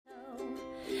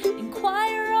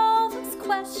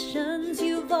questions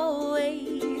you've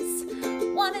always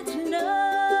wanted to know.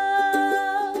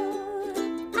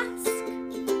 Ask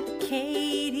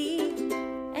Katie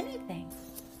anything.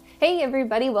 Hey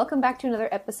everybody, welcome back to another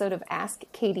episode of Ask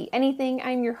Katie Anything.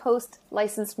 I'm your host,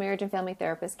 licensed marriage and family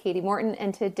therapist Katie Morton,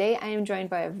 and today I am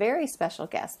joined by a very special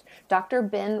guest. Dr.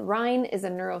 Ben Rein is a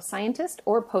neuroscientist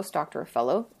or postdoctoral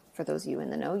fellow. For those of you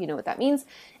in the know, you know what that means.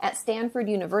 At Stanford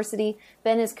University,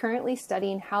 Ben is currently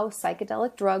studying how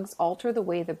psychedelic drugs alter the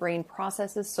way the brain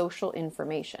processes social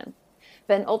information.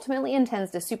 Ben ultimately intends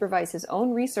to supervise his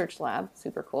own research lab,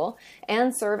 super cool,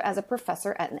 and serve as a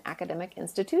professor at an academic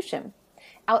institution.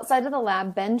 Outside of the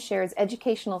lab, Ben shares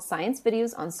educational science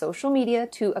videos on social media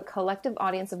to a collective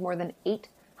audience of more than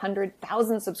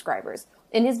 800,000 subscribers.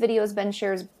 In his videos, Ben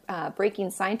shares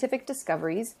breaking scientific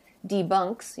discoveries,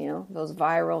 debunks, those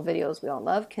viral videos we all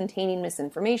love, containing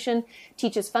misinformation,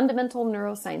 teaches fundamental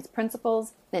neuroscience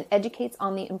principles, and educates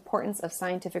on the importance of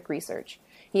scientific research.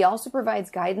 He also provides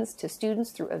guidance to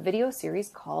students through a video series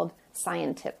called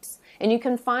Scientips. And you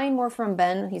can find more from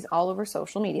Ben, he's all over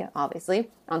social media,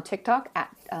 obviously, on TikTok at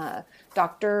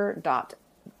dr.brein,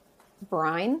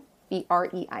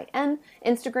 B-R-E-I-N,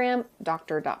 Instagram,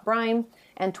 dr.brein,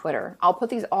 and Twitter. I'll put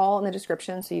these all in the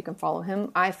description so you can follow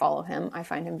him. I follow him. I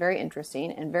find him very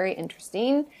interesting.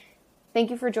 Thank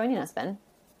you for joining us, Ben.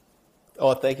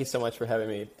 Oh, thank you so much for having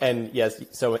me. And yes,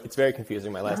 so it's very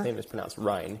confusing. My last name is pronounced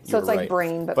Rein. So it's like right.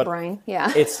 Brain, but Brian.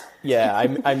 Yeah.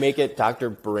 I make it Dr.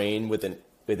 Brain with an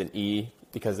E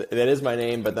because that is my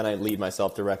name, but then I lead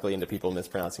myself directly into people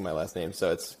mispronouncing my last name.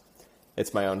 So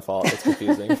it's my own fault. It's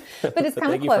confusing. But it's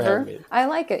kind of clever. I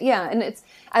like it. Yeah. And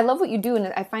I love what you do. And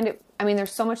I find it,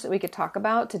 there's so much that we could talk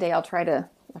about today. I'll try to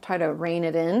rein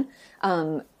it in.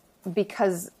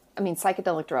 Because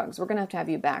psychedelic drugs, we're going to have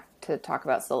you back to talk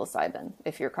about psilocybin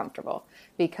if you're comfortable,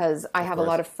 because I have a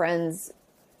lot of friends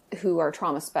who are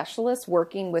trauma specialists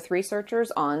working with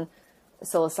researchers on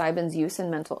psilocybin's use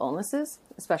in mental illnesses,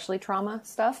 especially trauma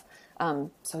stuff.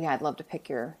 I'd love to pick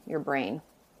your brain.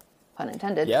 Pun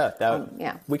intended.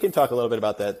 Yeah, we can talk a little bit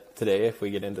about that today if we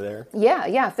get into there.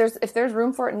 Yeah. If there's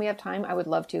room for it and we have time, I would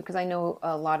love to, because I know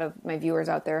a lot of my viewers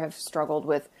out there have struggled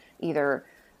with either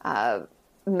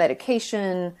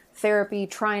medication, therapy,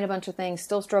 trying a bunch of things,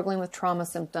 still struggling with trauma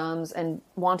symptoms, and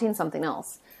wanting something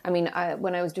else. When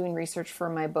I was doing research for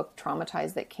my book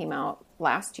Traumatized that came out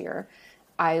last year,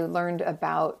 I learned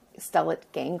about stellate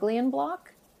ganglion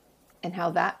block and how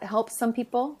that helps some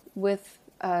people with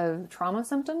trauma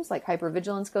symptoms, like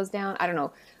hypervigilance goes down. I don't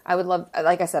know. I would love,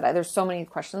 like I said, there's so many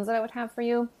questions that I would have for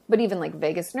you, but even like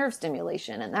vagus nerve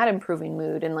stimulation and that improving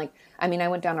mood. And I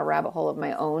went down a rabbit hole of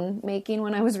my own making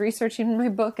when I was researching my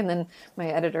book. And then my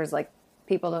editor's like,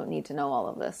 people don't need to know all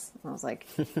of this. And I was like,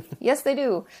 yes, they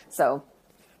do. So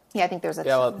yeah, I think there's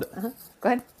go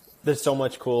ahead. There's so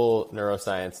much cool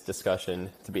neuroscience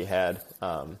discussion to be had.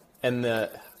 Like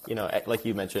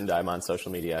you mentioned, I'm on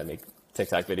social media. I make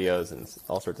TikTok videos and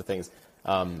all sorts of things.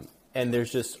 And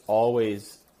there's just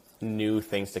always new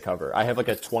things to cover. I have like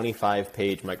a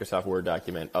 25-page Microsoft Word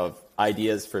document of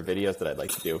ideas for videos that I'd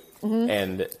like to do. Mm-hmm.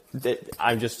 And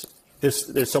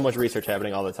there's so much research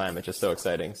happening all the time. It's just so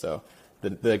exciting. So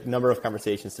the number of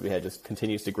conversations to be had just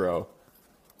continues to grow.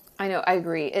 I know, I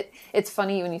agree. It's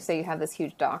funny when you say you have this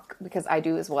huge doc, because I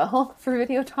do as well for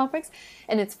video topics.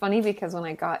 And it's funny because when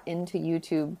I got into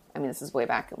YouTube, this is way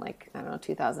back in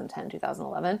 2010,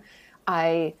 2011,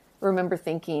 I remember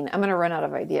thinking, I'm going to run out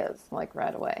of ideas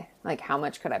right away. How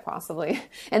much could I possibly?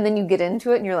 And then you get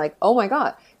into it and you're like, oh my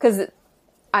God. Because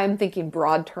I'm thinking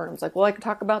broad terms. I could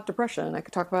talk about depression. I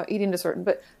could talk about eating disorder.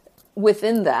 But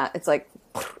within that, it's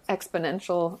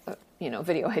exponential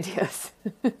video ideas.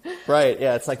 Right.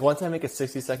 Yeah. It's once I make a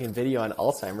 60-second video on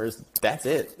Alzheimer's, that's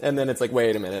it. And then it's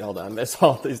wait a minute, hold on. There's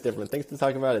all these different things to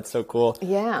talk about. It's so cool.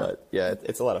 Yeah. But yeah,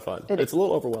 it's a lot of fun. It's a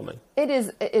little overwhelming. It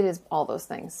is all those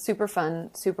things. Super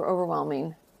fun, super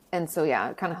overwhelming. And so, yeah,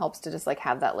 it kind of helps to just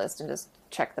have that list and just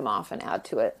check them off and add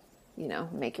to it,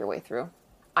 make your way through.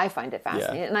 I find it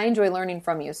fascinating and I enjoy learning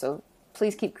from you. So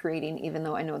please keep creating, even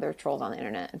though I know there are trolls on the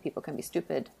internet and people can be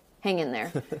stupid. Hang in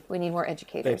there. We need more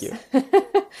educators.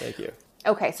 Thank you.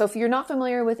 Okay, so if you're not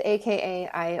familiar with AKA,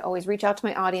 I always reach out to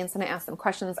my audience and I ask them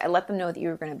questions. I let them know that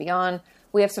you're going to be on.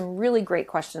 We have some really great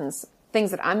questions,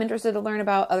 things that I'm interested to learn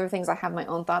about, other things I have my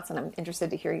own thoughts, and I'm interested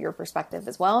to hear your perspective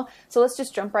as well. So let's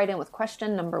just jump right in with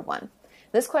question number 1.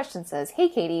 This question says, hey,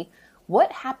 Katie,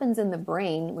 what happens in the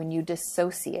brain when you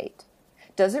dissociate?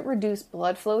 Does it reduce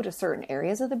blood flow to certain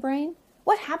areas of the brain?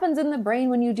 What happens in the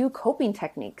brain when you do coping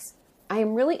techniques? I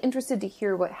am really interested to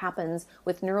hear what happens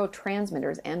with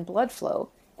neurotransmitters and blood flow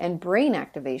and brain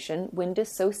activation when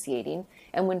dissociating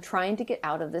and when trying to get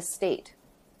out of this state.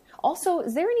 Also,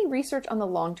 is there any research on the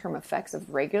long-term effects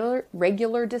of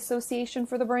regular dissociation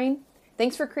for the brain?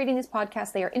 Thanks for creating this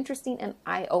podcast. They are interesting and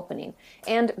eye-opening.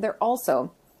 And there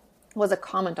also was a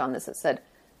comment on this that said,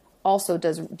 also,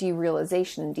 does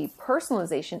derealization and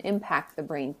depersonalization impact the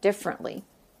brain differently?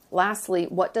 Lastly,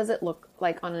 what does it look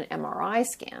like on an MRI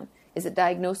scan? Is it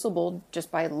diagnosable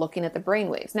just by looking at the brain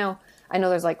waves? Now, I know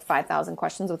there's like 5,000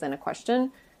 questions within a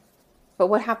question, but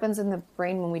what happens in the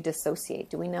brain when we dissociate?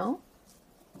 Do we know?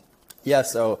 Yeah,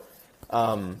 so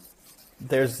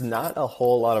there's not a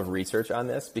whole lot of research on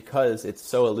this because it's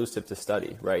so elusive to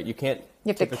study, right? You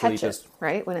have to catch it,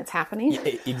 right, when it's happening?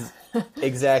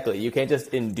 Exactly. You can't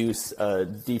just induce a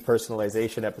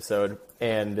depersonalization episode,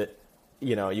 and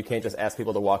you can't just ask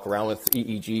people to walk around with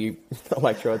EEG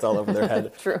electrodes all over their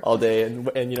head all day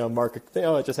and mark,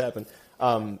 oh, it just happened.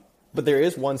 But there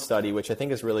is one study which I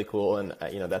think is really cool, and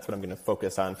that's what I'm going to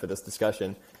focus on for this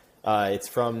discussion. It's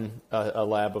from a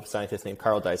lab of a scientist named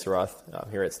Carl Diceroth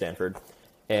here at Stanford,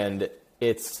 and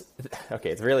it's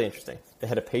really interesting. They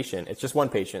had a patient. It's just one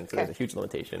patient, so there's a huge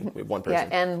limitation. We have one person.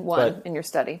 Yeah, and one in your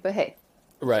study, but hey.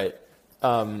 Right.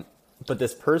 But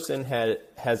this person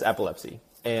has epilepsy,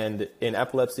 and in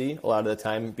epilepsy, a lot of the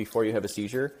time before you have a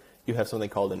seizure, you have something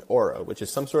called an aura, which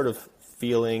is some sort of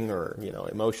feeling or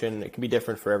emotion. It can be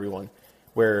different for everyone,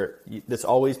 where this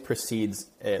always precedes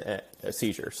a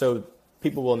seizure. So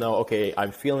people will know, okay,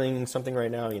 I'm feeling something right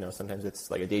now. Sometimes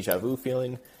it's like a deja vu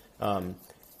feeling.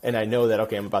 And I know that,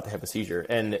 okay, I'm about to have a seizure.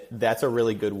 And that's a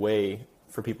really good way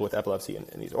for people with epilepsy and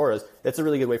these auras. That's a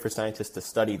really good way for scientists to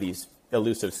study these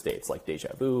elusive states like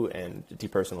deja vu and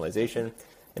depersonalization.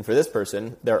 And for this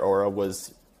person, their aura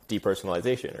was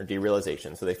depersonalization or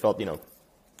derealization. So they felt,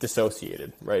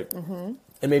 dissociated, right? Mm-hmm.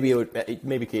 And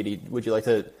maybe Katie, would you like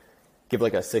to give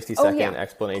like a 60-second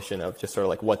explanation of just sort of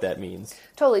like what that means?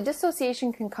 Totally.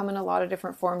 Dissociation can come in a lot of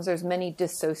different forms. There's many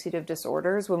dissociative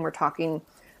disorders when we're talking,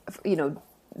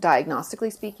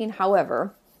 diagnostically speaking.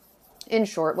 However, in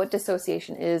short, what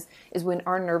dissociation is when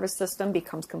our nervous system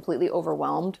becomes completely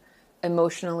overwhelmed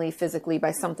emotionally, physically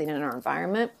by something in our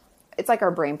environment. It's like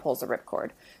our brain pulls a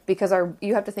ripcord, because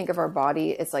you have to think of our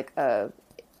body. It's like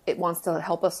it wants to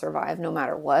help us survive no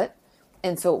matter what.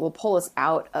 And so it will pull us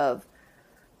out of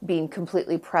being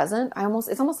completely present.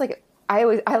 It's almost like I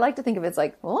like to think of it as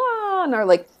like, or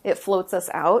like it floats us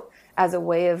out as a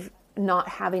way of not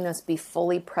having us be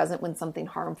fully present when something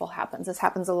harmful happens. This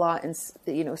happens a lot in,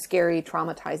 scary,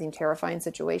 traumatizing, terrifying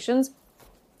situations.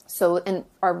 So, and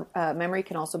our memory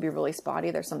can also be really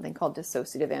spotty. There's something called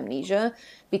dissociative amnesia.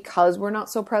 Because we're not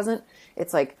so present,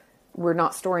 it's like we're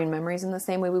not storing memories in the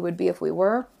same way we would be if we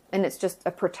were. And it's just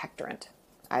a protectorant.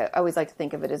 I always like to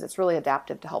think of it as it's really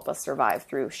adaptive to help us survive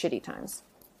through shitty times.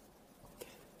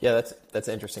 Yeah, that's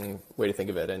an interesting way to think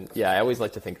of it. And yeah, I always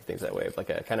like to think of things that way, like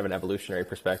a kind of an evolutionary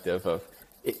perspective of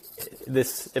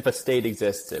if a state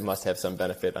exists, it must have some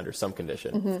benefit under some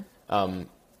condition. Mm-hmm.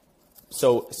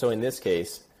 So in this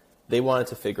case, they wanted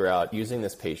to figure out, using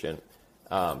this patient,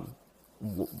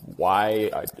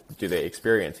 why do they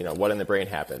experience, what in the brain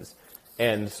happens.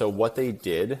 And so what they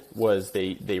did was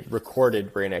they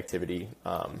recorded brain activity,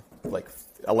 like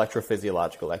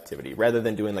electrophysiological activity, rather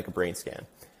than doing like a brain scan.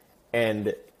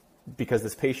 And because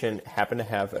this patient happened to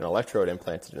have an electrode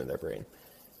implanted in their brain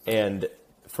and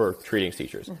for treating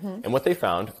seizures. Mm-hmm. And what they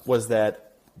found was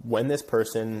that when this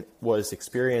person was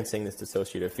experiencing this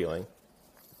dissociative feeling,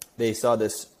 they saw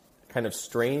this kind of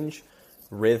strange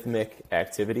rhythmic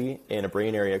activity in a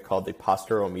brain area called the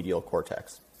posteromedial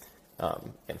cortex.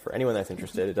 And for anyone that's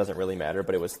interested, it doesn't really matter,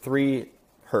 but it was 3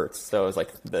 hertz. So it was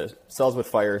like the cells would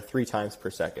fire 3 times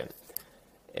per second.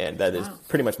 And that is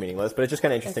pretty much meaningless, but it's just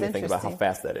kind of interesting to think about how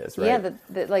fast that is, right? Yeah,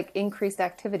 the like increased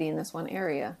activity in this one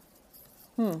area.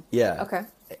 Yeah. Okay.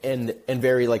 And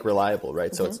very like reliable,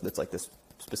 right? So it's like this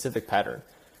specific pattern.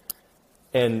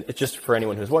 And it's just for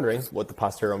anyone who's wondering what the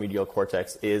posteromedial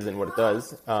cortex is and what it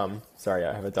does. Sorry,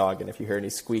 I have a dog, and if you hear any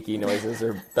squeaky noises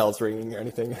or bells ringing or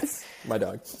anything, it's my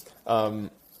dog.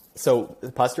 So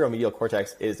the posteromedial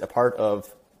cortex is a part of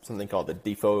something called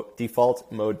the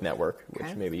default mode network,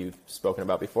 which maybe you've spoken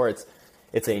about before.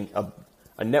 It's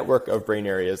a network of brain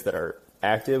areas that are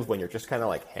active when you're just kind of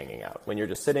like hanging out. When you're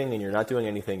just sitting and you're not doing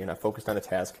anything, you're not focused on a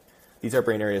task. These are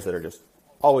brain areas that are just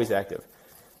always active.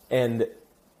 And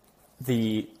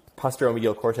the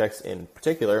posteromedial cortex in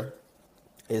particular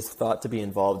is thought to be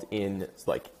involved in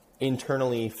like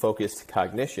internally focused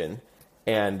cognition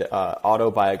and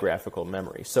autobiographical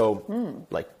memory. So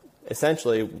like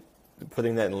essentially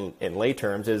putting that in lay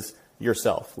terms is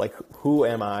yourself. Like, who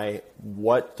am I?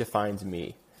 What defines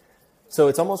me? So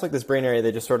it's almost like this brain area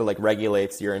that just sort of like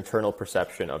regulates your internal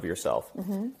perception of yourself.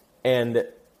 Mm-hmm. And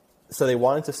so they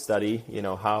wanted to study,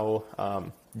 how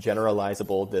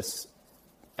generalizable this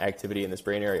activity in this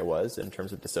brain area was in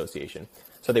terms of dissociation.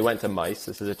 So they went to mice.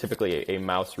 This is typically a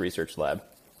mouse research lab.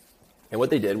 And what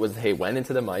they did was they went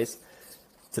into the mice,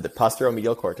 to the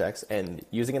posteromedial cortex, and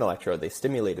using an electrode, they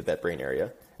stimulated that brain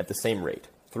area at the same rate,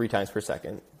 3 times per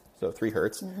second, so 3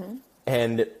 hertz.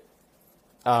 And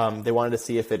they wanted to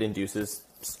see if it induces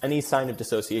any sign of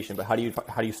dissociation. But how do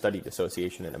you study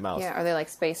dissociation in a mouse? Yeah, are they like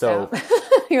spaced out?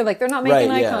 You're like, they're not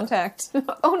making eye contact.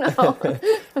 Oh no.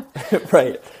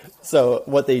 Right. So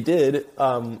what they did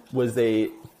was they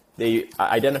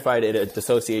identified it a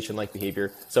dissociation-like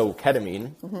behavior. So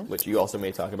ketamine, which you also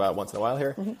may talk about once in a while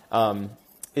here,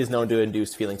 is known to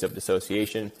induce feelings of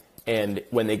dissociation. And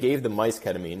when they gave the mice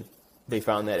ketamine, they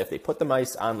found that if they put the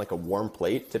mice on like a warm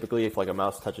plate, typically if like a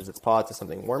mouse touches its paw to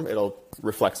something warm, it'll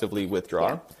reflexively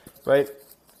withdraw, right?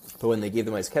 But when they gave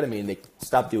the mice ketamine, they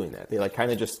stopped doing that. They like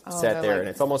kind of just sat there, and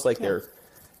it's almost like they're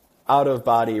out of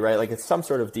body, right? Like it's some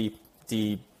sort of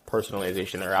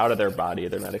depersonalization. They're out of their body.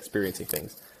 They're not experiencing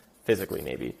things physically,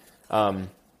 maybe.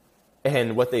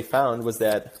 And what they found was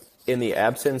that in the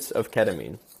absence of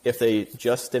ketamine, if they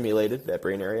just stimulated that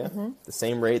brain area, the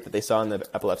same rate that they saw in the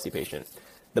epilepsy patient,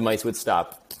 the mice would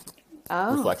stop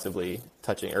reflexively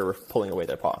touching or pulling away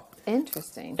their paw.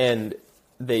 Interesting. And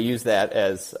they use that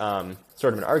as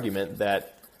sort of an argument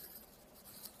that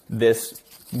this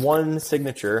one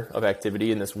signature of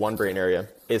activity in this one brain area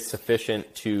is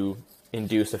sufficient to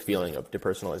induce a feeling of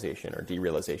depersonalization or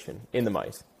derealization in the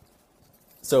mice.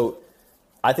 So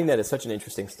I think that is such an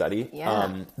interesting study.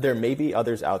 Yeah. There may be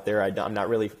others out there. I'm not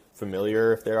really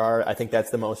familiar if there are. I think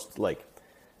that's the most like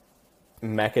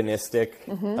mechanistic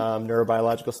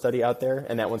neurobiological study out there,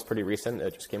 and that one's pretty recent.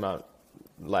 It just came out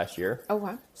last year. Oh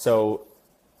wow! So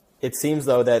it seems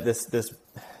though that this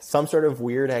some sort of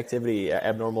weird activity,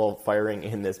 abnormal firing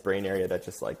in this brain area that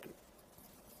just like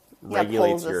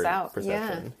regulates your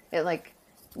perception. Yeah, it like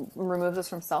removes us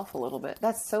from self a little bit.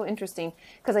 That's so interesting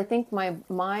because I think my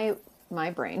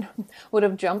brain would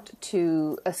have jumped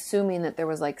to assuming that there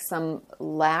was like some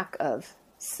lack of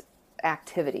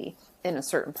activity in a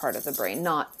certain part of the brain,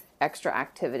 not extra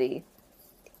activity.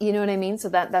 You know what I mean? So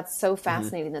that's so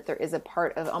fascinating that there is a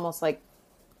part of almost like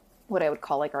what I would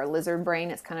call like our lizard brain.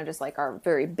 It's kind of just like our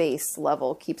very base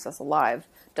level, keeps us alive,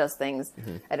 does things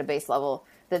at a base level,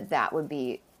 that would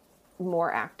be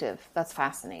more active. That's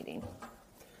fascinating.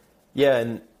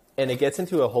 Yeah, and it gets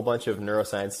into a whole bunch of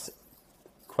neuroscience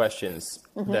questions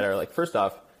that are like, first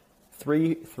off,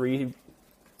 three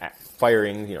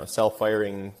firing,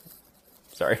 self-firing,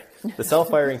 the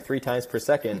self-firing 3 times per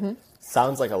second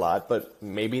sounds like a lot, but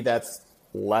maybe that's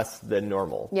less than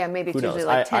normal. Yeah, maybe it's Who usually knows?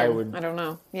 like 10. I don't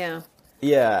know. Yeah.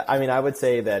 Yeah, I mean, I would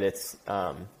say that it's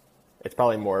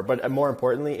probably more, but more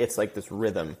importantly, it's like this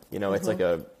rhythm. It's like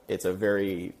it's a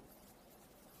very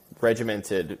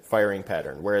regimented firing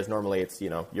pattern, whereas normally it's,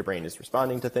 your brain is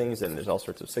responding to things and there's all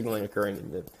sorts of signaling occurring,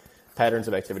 and the patterns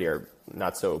of activity are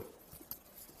not so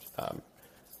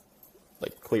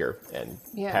like clear and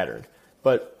patterned.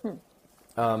 But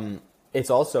it's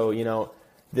also,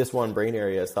 this one brain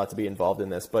area is thought to be involved in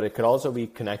this, but it could also be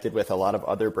connected with a lot of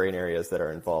other brain areas that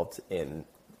are involved in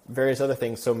various other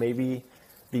things. So maybe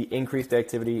the increased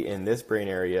activity in this brain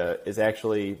area is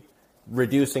actually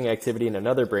reducing activity in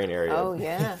another brain area. Oh,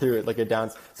 yeah. Through like a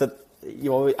downs. So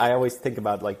I always think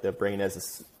about like the brain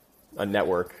as a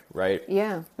network, right?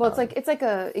 Yeah. Well, it's like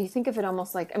you think of it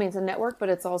almost like, it's a network, but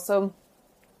it's also,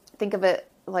 think of it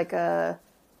like a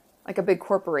big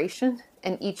corporation,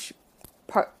 and each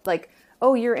part, like,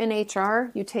 oh, you're in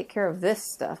HR, you take care of this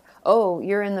stuff. Oh,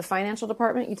 you're in the financial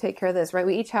department, you take care of this, right?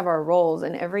 We each have our roles,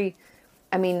 and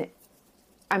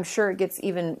I'm sure it gets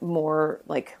even more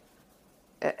like,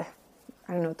 I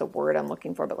don't know what the word I'm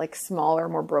looking for, but like smaller,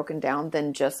 more broken down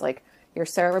than just like your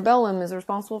cerebellum is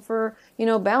responsible for,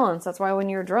 balance. That's why when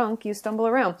you're drunk, you stumble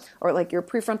around. Or like your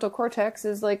prefrontal cortex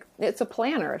is like, it's a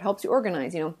planner. It helps you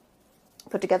organize,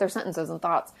 put together sentences and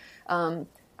thoughts.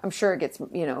 I'm sure it gets,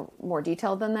 more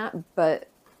detailed than that, but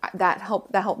that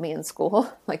helped me in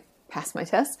school, like pass my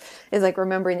test, is like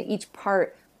remembering that each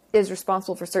part is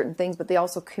responsible for certain things, but they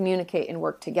also communicate and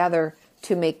work together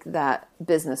to make that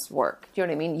business work. Do you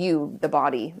know what I mean? You, the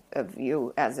body of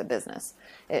you as a business,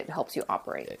 it helps you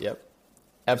operate. Yep.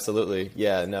 Absolutely.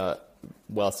 Yeah, no,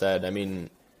 well said.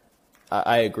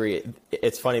 I agree.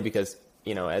 It's funny because,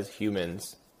 as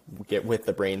humans, get with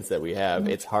the brains that we have,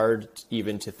 it's hard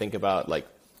even to think about like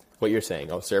what you're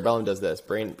saying. Oh, cerebellum does this,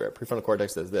 prefrontal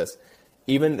cortex does this.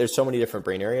 Even there's so many different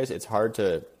brain areas, it's hard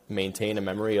to maintain a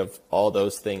memory of all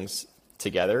those things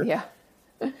together. Yeah.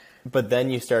 But then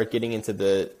you start getting into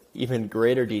the even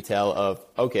greater detail of,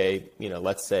 okay,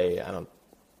 let's say,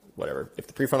 if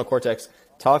the prefrontal cortex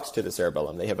talks to the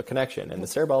cerebellum, they have a connection, and the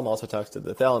cerebellum also talks to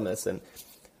the thalamus, and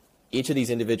each of these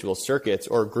individual circuits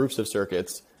or groups of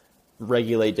circuits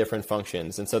regulate different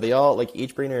functions. And so they all, like,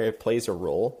 each brain area plays a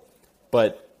role,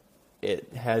 but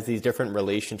it has these different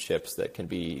relationships that can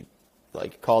be,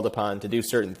 like, called upon to do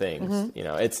certain things.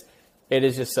 It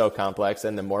is just so complex,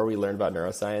 and the more we learn about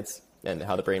neuroscience and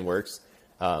how the brain works,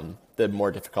 the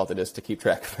more difficult it is to keep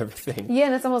track of everything. Yeah,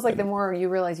 and it's almost like the more you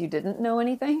realize you didn't know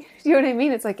anything. Do you know what I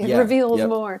mean? It's like it reveals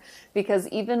more. Because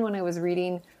even when I was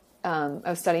reading, I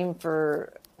was studying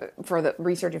for the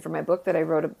researching for my book that I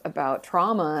wrote about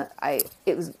trauma,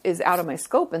 is out of my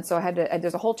scope, and so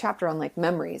there's a whole chapter on, like,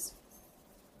 memories.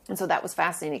 And so that was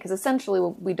fascinating because essentially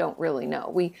we don't really know.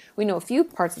 We know a few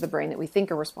parts of the brain that we think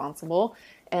are responsible,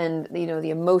 and the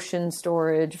emotion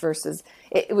storage versus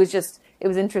it was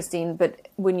interesting. But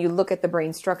when you look at the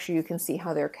brain structure, you can see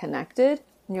how they're connected,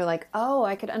 and you're like, oh,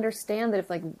 I could understand that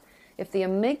if the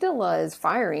amygdala is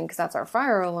firing because that's our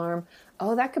fire alarm.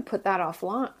 Oh, that could put that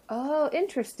offline. Oh,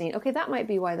 interesting. Okay, that might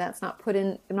be why that's not put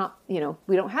in.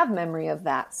 We don't have memory of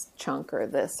that chunk or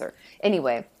this or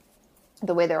anyway.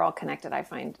 The way they're all connected, I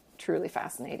find truly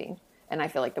fascinating. And I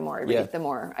feel like the more I read, the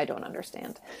more I don't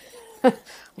understand.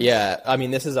 Yeah. I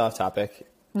mean, this is off topic.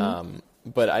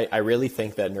 But I really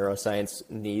think that neuroscience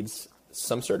needs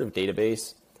some sort of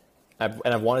database.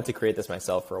 I've wanted to create this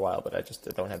myself for a while, but I just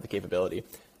don't have the capability.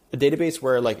 A database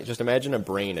where, like, just imagine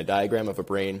a diagram of a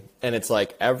brain, and it's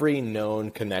like every known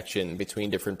connection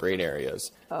between different brain areas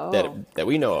that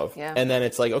we know of. Yeah. And then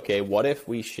it's like, okay, what if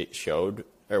we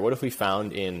what if we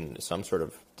found in some sort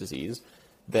of disease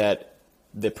that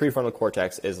the prefrontal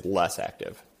cortex is less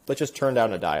active? Let's just turn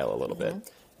down a dial a little bit.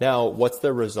 Now, what's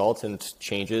the resultant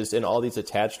changes in all these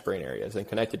attached brain areas and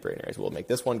connected brain areas? We'll make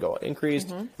this one go increased,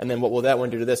 and then what will that one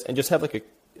do to this? And just have, like,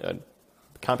 a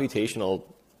computational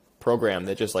program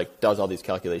that just, like, does all these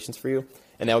calculations for you.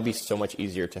 And that would be so much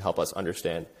easier to help us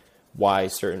understand why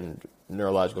certain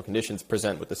neurological conditions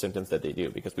present with the symptoms that they do,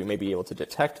 because we may be able to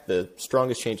detect the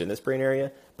strongest change in this brain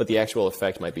area, but the actual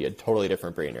effect might be a totally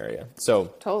different brain area.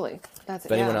 So totally.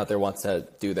 If anyone out there wants to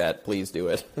do that, please do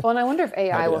it. Well, and I wonder if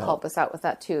AI will help us out with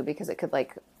that too, because it could,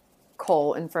 like,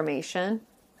 cull information,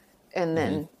 and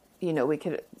then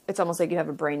it's almost like you have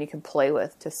a brain you can play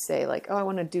with to say, like, oh, I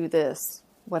want to do this,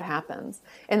 what happens?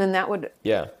 And then that would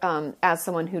as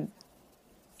someone who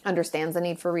understands the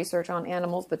need for research on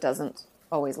animals but doesn't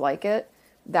always like it,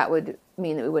 that would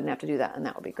mean that we wouldn't have to do that, and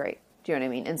that would be great. Do you know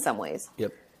what I mean? In some ways.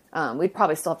 Yep. We'd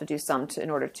probably still have to do some in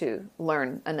order to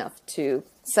learn enough to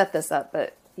set this up,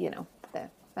 but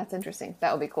that's interesting.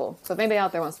 That would be cool. So if anybody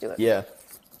out there wants to do it,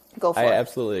 go for it. I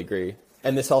absolutely agree.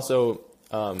 And this also,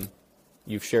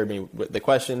 you've shared me with the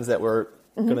questions that we're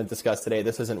going to discuss today.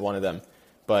 This isn't one of them,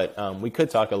 but we could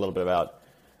talk a little bit about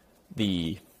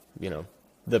the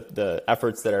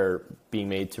efforts that are being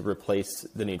made to replace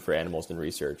the need for animals in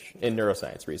research, in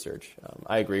neuroscience research.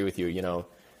 I agree with you.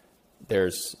 There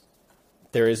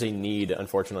is a need,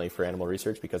 unfortunately, for animal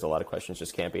research because a lot of questions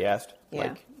just can't be asked,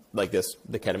 like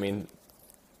the ketamine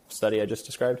study I just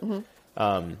described.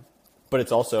 But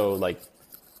it's also, like,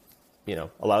 a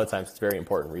lot of times it's very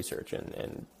important research,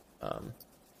 and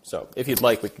so if you'd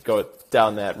like, we could go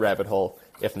down that rabbit hole.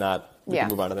 If not, we can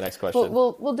move on to the next question.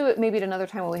 We'll do it maybe at another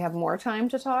time when we have more time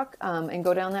to talk and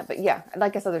go down that. But yeah,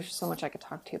 like I said, there's just so much I could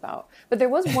talk to you about. But there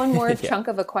was one more chunk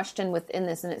of a question within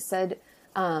this, and it said,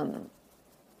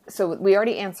 so we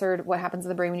already answered what happens in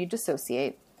the brain when you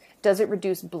dissociate. Does it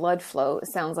reduce blood flow? It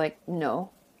sounds like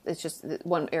no. It's just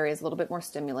one area is a little bit more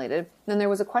stimulated. Then there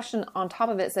was a question on top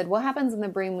of it that said, what happens in the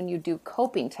brain when you do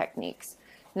coping techniques?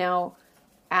 Now,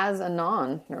 as a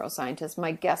non-neuroscientist,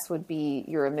 my guess would be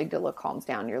your amygdala calms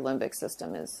down. Your limbic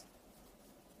system is,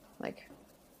 like,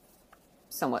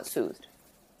 somewhat soothed.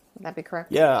 Would that be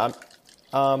correct? Yeah,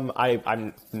 I'm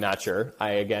not sure.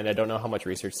 I don't know how much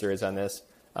research there is on this.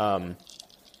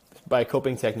 By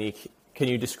coping technique, can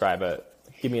you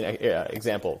give me an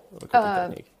example of a coping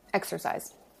technique?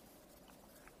 Exercise.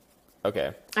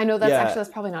 Okay. I know that's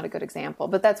probably not a good example,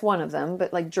 but that's one of them.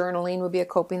 But, like, journaling would be a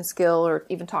coping skill, or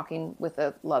even talking with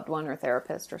a loved one or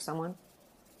therapist or someone.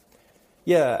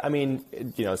 Yeah, I mean,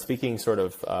 speaking sort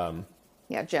of...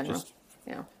 general.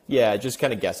 Yeah, just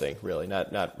kind of guessing, really,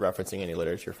 not referencing any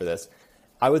literature for this.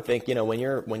 I would think, when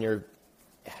you're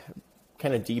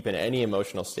kind of deep in any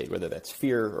emotional state, whether that's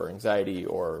fear or anxiety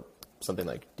or something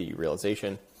like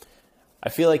derealization, I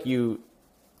feel like you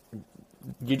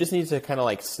just need to kind of,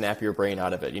 like, snap your brain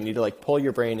out of it. You need to, like, pull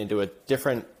your brain into a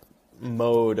different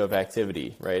mode of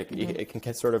activity, right? It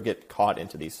can sort of get caught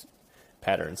into these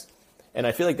patterns. And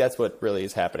I feel like that's what really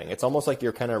is happening. It's almost like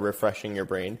you're kind of refreshing your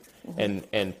brain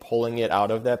and pulling it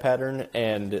out of that pattern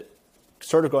and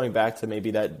sort of going back to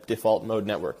maybe that default mode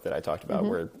network that I talked about,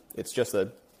 where it's just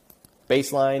a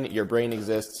baseline, your brain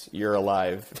exists, you're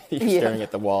alive, you're staring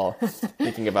at the wall,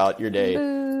 thinking about your day.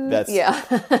 That's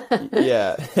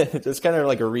just kind of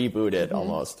like a reboot it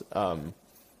almost.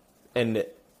 And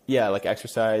yeah, like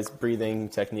exercise, breathing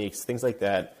techniques, things like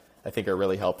that, I think are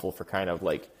really helpful for kind of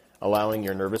like allowing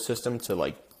your nervous system to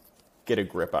like get a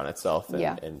grip on itself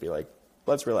and be like,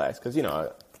 let's relax. Because, you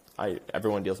know,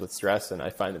 everyone deals with stress, and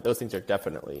I find that those things are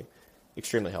definitely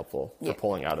extremely helpful for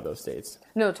pulling out of those states.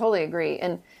 No, totally agree.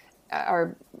 And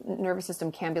our nervous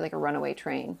system can be like a runaway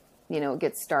train. You know, it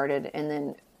gets started, and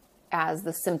then as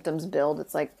the symptoms build,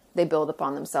 it's like they build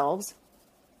upon themselves.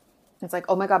 It's like,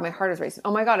 oh my God, my heart is racing.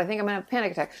 Oh my God, I think I'm going to have a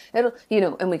panic attack. It'll, you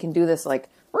know, and we can do this like,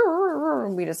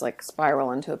 we just like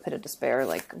spiral into a pit of despair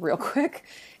like real quick.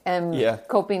 And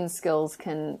coping skills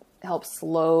can help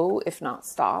slow, if not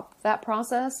stop, that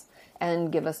process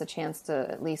and give us a chance to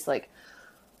at least like,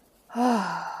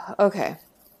 okay,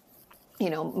 you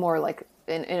know, more like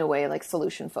in a way like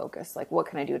solution focused, like what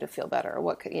can I do to feel better? Or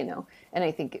what could, you know, and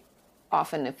I think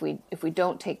often if we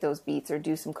don't take those beats or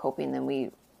do some coping,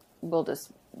 then we'll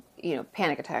just, you know,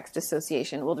 panic attacks,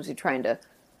 dissociation, we'll just be trying to,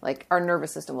 like, our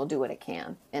nervous system will do what it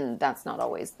can. And that's not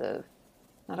always the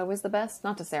best.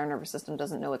 Not to say our nervous system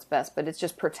doesn't know what's best, but it's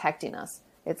just protecting us.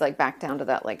 It's like back down to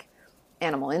that, like,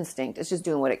 animal instinct. It's just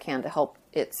doing what it can to help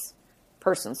its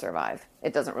person survive.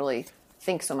 It doesn't really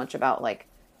think so much about, like,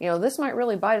 you know, this might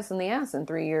really bite us in the ass in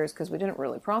 3 years because we didn't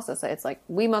really process it. It's like,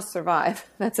 we must survive.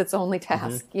 That's its only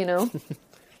task, you know?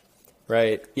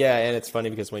 Right. Yeah, and it's funny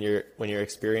because when you're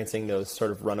experiencing those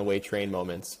sort of runaway train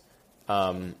moments,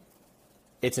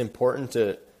 it's important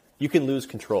you can lose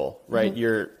control, right?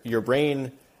 Your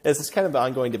brain, it's this kind of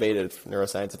ongoing debate of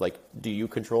neuroscience of like, do you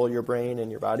control your brain and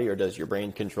your body, or does your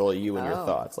brain control you and your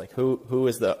thoughts? Like who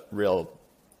is the real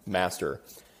master?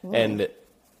 And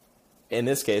in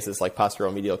this case, it's like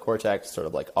posteromedial cortex, sort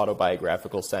of like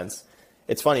autobiographical sense.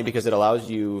 It's funny because it allows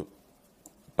you,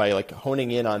 by like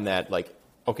honing in on that, like,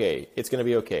 okay, it's going to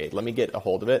be okay, let me get a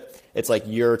hold of it. It's like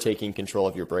you're taking control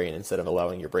of your brain instead of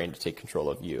allowing your brain to take control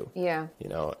of you. Yeah. You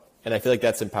know, and I feel like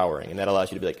that's empowering, and that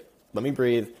allows you to be like, let me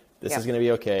breathe. This is going to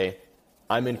be okay.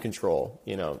 I'm in control,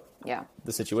 you know,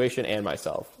 the situation and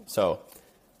myself. So,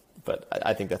 but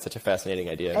I think that's such a fascinating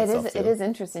idea. It is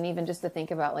interesting even just to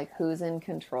think about like who's in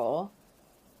control.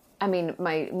 I mean,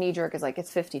 my knee jerk is like,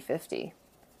 it's 50-50,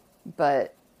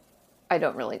 but I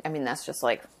don't really, I mean, that's just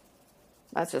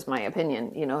my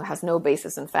opinion, you know, it has no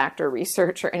basis in fact or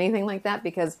research or anything like that,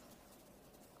 because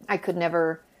I could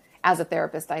never, as a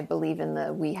therapist, I believe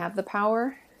in we have the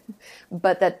power,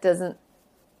 but that doesn't,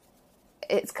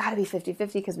 it's got to be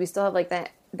 50-50 because we still have like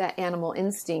that animal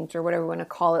instinct or whatever we want to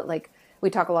call it. Like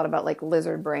we talk a lot about like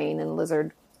lizard brain and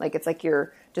lizard, like it's like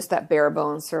you're just that bare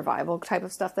bones survival type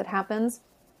of stuff that happens.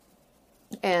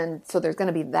 And so there's going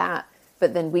to be that,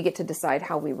 but then we get to decide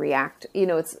how we react. You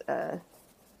know, it's,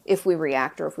 if we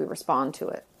react or if we respond to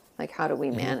it, like how do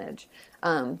we manage?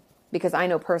 Because I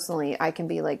know personally I can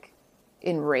be like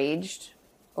enraged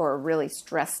or really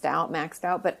stressed out, maxed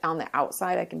out, but on the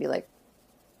outside I can be like,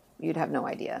 you'd have no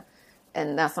idea.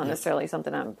 And that's not necessarily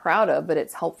something I'm proud of, but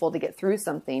it's helpful to get through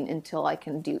something until I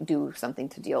can do something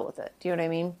to deal with it. Do you know what I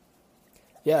mean?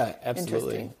 Yeah,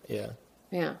 absolutely.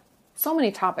 Yeah. So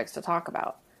many topics to talk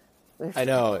about. I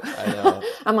know.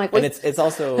 I'm like, and it's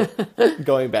also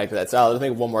going back to that. So I'll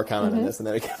make one more comment on this, and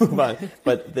then we can move on.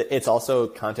 But it's also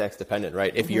context dependent,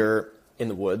 right? If you're in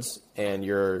the woods and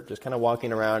you're just kind of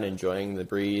walking around, enjoying the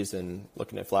breeze and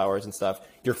looking at flowers and stuff,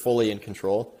 you're fully in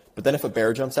control. But then if a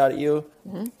bear jumps out at you,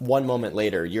 one moment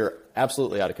later, you're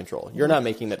absolutely out of control. You're not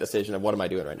making that decision of what am I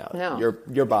doing right now. No.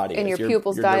 Your body and your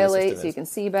pupils dilate, so you can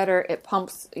see better. It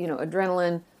pumps, you know,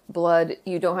 adrenaline, blood.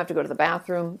 You don't have to go to the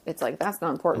bathroom. It's like, that's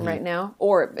not important right now.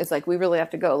 Or it's like, we really have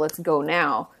to go. Let's go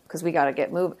now because we got to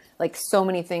get moving. Like so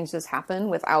many things just happen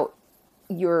without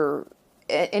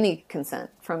any consent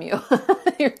from you.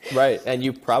 Right. And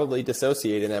you probably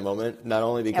dissociate in that moment, not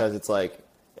only because it's like,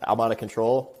 I'm out of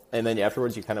control. And then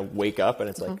afterwards you kind of wake up and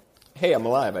it's like, hey, I'm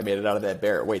alive. I made it out of that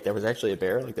bear. Wait, there was actually a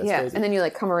bear? Like, that's crazy. And then you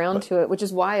like come around to it, which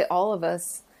is why all of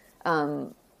us,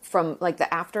 from like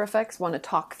the after effects, want to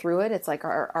talk through it. It's like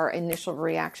our initial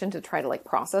reaction to try to like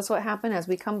process what happened. As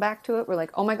we come back to it, we're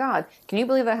like, oh my God, can you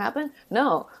believe that happened?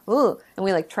 No. Ooh. And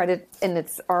we like try to, and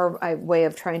it's our way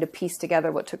of trying to piece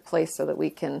together what took place so that we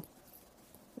can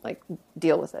like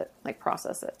deal with it, like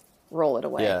process it, roll it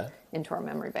away into our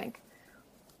memory bank.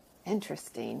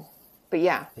 Interesting. But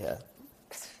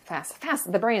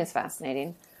fast. The brain is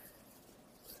fascinating.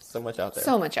 so much out there.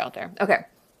 So much out there. Okay.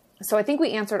 So I think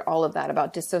we answered all of that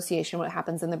about dissociation, what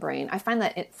happens in the brain. I find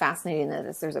that fascinating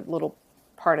that there's a little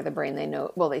part of the brain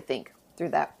they think through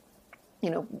that,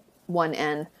 one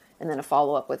N and then a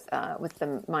follow-up with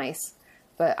the mice.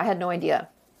 But I had no idea.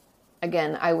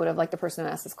 Again, I would have, like the person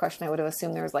who asked this question, I would have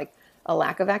assumed there was like a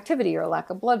lack of activity or a lack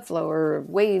of blood flow or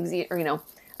waves, or,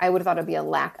 I would have thought it'd be a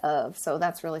lack of. So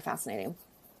that's really fascinating.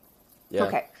 Yeah.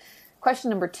 Okay.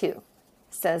 Question number 2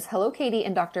 says, hello, Katie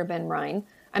and Dr. Ben Rein.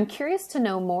 I'm curious to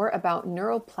know more about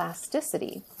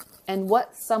neuroplasticity and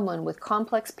what someone with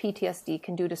complex PTSD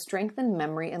can do to strengthen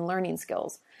memory and learning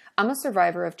skills. I'm a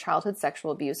survivor of childhood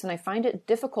sexual abuse, and I find it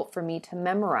difficult for me to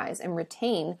memorize and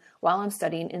retain while I'm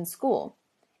studying in school.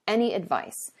 Any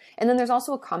advice? And then there's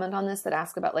also a comment on this that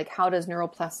asks about like, how does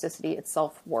neuroplasticity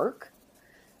itself work?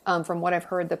 From what I've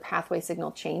heard, the pathway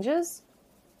signal changes.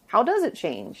 How does it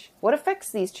change? What affects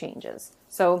these changes?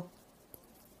 So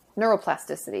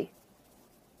neuroplasticity.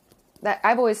 That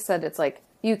I've always said it's like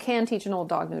you can teach an old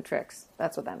dog new tricks.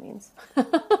 That's what that means.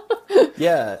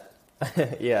 Yeah.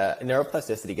 Yeah.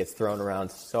 Neuroplasticity gets thrown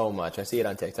around so much. I see it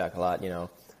on TikTok a lot,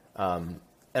 and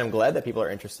I'm glad that people are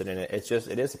interested in it.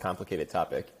 It is a complicated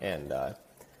topic. And,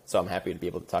 so I'm happy to be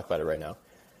able to talk about it right now.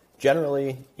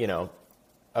 Generally,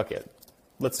 okay,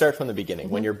 let's start from the beginning.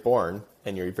 When you're born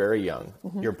and you're very young,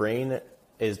 your brain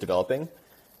is developing,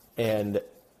 and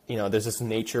there's this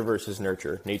nature versus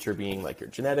nurture. Nature being like your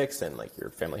genetics and like your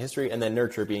family history, and then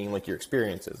nurture being like your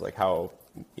experiences, like how,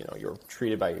 you're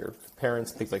treated by your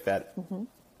parents, things like that.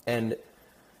 And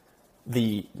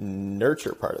the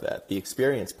nurture part of that, the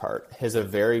experience part, has a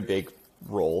very big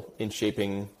role in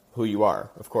shaping who you are,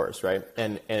 of course, right?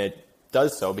 And it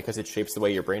does so because it shapes the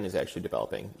way your brain is actually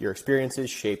developing. Your experiences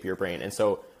shape your brain. And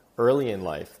so early in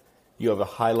life, you have a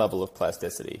high level of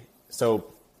plasticity.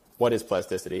 So what is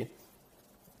plasticity?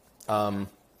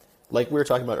 Like we were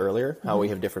talking about earlier, how we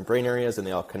have different brain areas and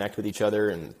they all connect with each other,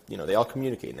 and they all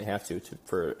communicate, and they have to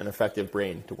for an effective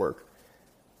brain to work.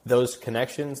 Those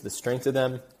connections, the strength of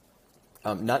them,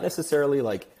 not necessarily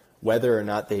like whether or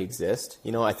not they exist.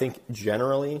 I think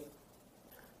generally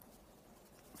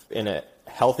in a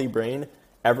healthy brain,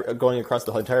 going across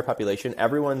the entire population,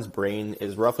 everyone's brain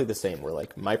is roughly the same. Where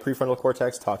like my prefrontal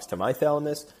cortex talks to my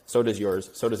thalamus, so does yours,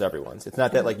 so does everyone's. It's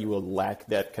not that like you will lack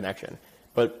that connection.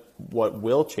 But what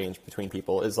will change between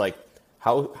people is like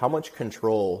how much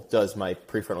control does my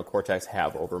prefrontal cortex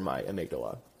have over my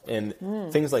amygdala and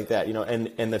things like that,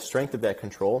 and the strength of that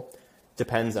control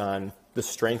depends on the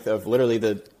strength of literally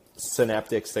the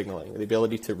synaptic signaling, the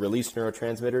ability to release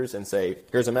neurotransmitters and say,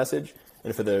 here's a message.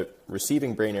 And for the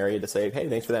receiving brain area to say, hey,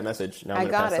 thanks for that message. Now I'm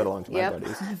going to pass that along to my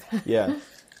buddies. Yeah.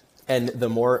 And the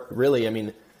more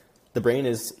really, the brain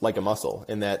is like a muscle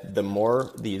in that the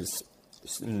more these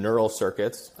neural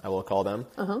circuits, I will call them,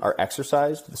 are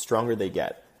exercised, the stronger they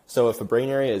get. So if a brain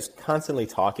area is constantly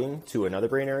talking to another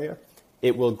brain area,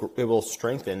 it will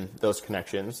strengthen those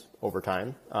connections over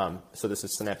time. So this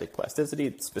is synaptic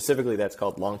plasticity. Specifically, that's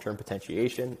called long-term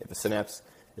potentiation. If a synapse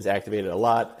is activated a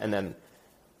lot, and then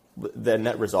the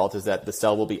net result is that the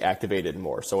cell will be activated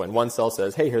more. So when one cell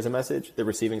says, hey, here's a message, the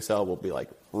receiving cell will be like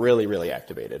really, really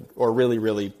activated or really,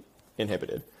 really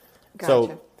inhibited. Gotcha.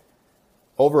 So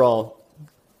overall,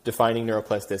 defining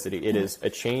neuroplasticity, it is a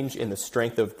change in the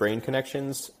strength of brain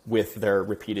connections with their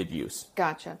repeated use.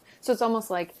 Gotcha. So it's almost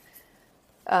like,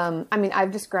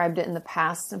 I've described it in the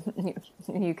past.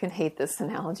 You can hate this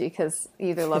analogy because you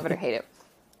either love it or hate it.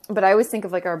 But I always think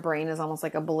of like our brain as almost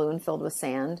like a balloon filled with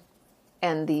sand,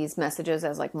 and these messages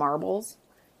as like marbles.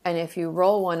 And if you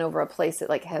roll one over a place that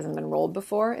like hasn't been rolled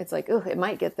before, it's like, it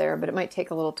might get there, but it might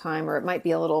take a little time, or it might be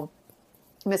a little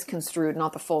misconstrued,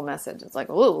 not the full message. It's like,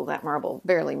 that marble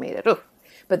barely made it.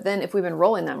 But then if we've been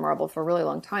rolling that marble for a really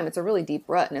long time, it's a really deep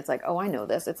rut, and it's like, I know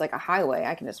this. It's like a highway.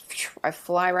 I can I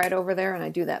fly right over there and I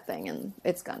do that thing, and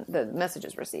it's gone. The message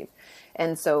is received.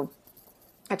 And so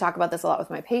I talk about this a lot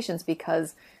with my patients,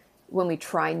 because when we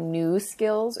try new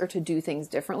skills or to do things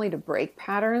differently, to break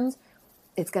patterns,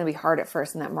 it's going to be hard at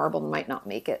first, and that marble might not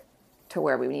make it to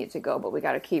where we need it to go, but we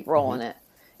got to keep rolling it.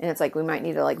 And it's like we might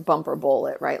need to like bumper bowl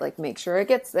it, right? Like make sure it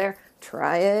gets there,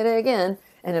 try it again,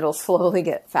 and it'll slowly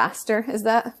get faster. Is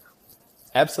that?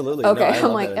 Absolutely. Okay. No,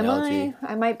 I'm like,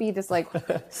 I might be just like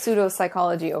pseudo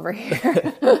psychology over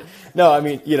here. No,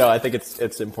 I think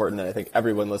it's important that I think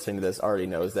everyone listening to this already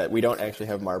knows that we don't actually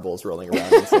have marbles rolling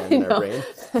around in sand in our brain.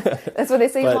 That's what they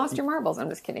say. You lost your marbles. I'm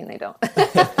just kidding. They don't.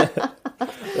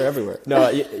 They're everywhere. No,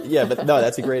 yeah, but no,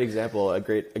 that's a great example, a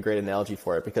great analogy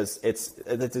for it, because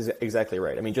that's exactly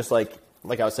right. Just like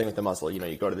like I was saying with the muscle,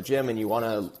 you go to the gym and you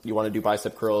want to do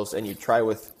bicep curls and you try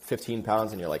with 15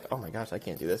 pounds and you're like, oh my gosh, I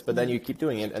can't do this. But then you keep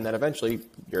doing it and then eventually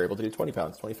you're able to do 20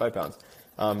 pounds, 25 pounds.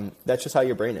 That's just how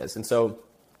your brain is. And so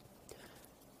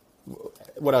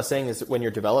what I was saying is when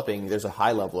you're developing, there's a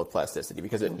high level of plasticity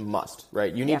because it must,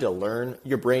 right? You need to learn,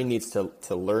 your brain needs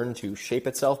to learn to shape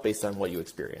itself based on what you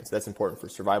experience. That's important for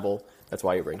survival. That's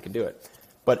why your brain can do it.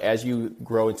 But as you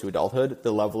grow into adulthood,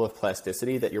 the level of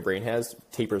plasticity that your brain has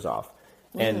tapers off.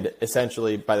 And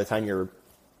essentially by the time you're,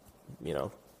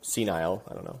 senile,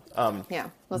 I don't know.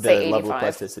 Let's the say 85. level of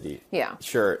plasticity. Yeah.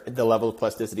 Sure. The level of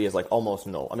plasticity is like almost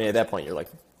null. I mean, at that point you're like,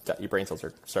 your brain cells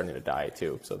are starting to die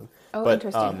too. So,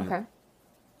 interesting. Okay.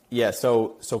 Yeah.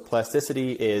 So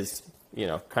plasticity is,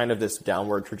 kind of this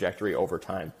downward trajectory over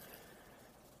time.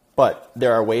 But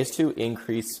there are ways to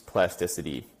increase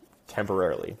plasticity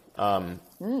temporarily.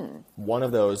 One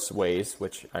of those ways,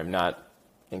 which I'm not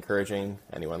encouraging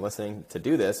anyone listening to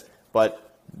do this,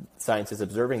 but science is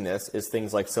observing this, is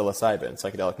things like psilocybin,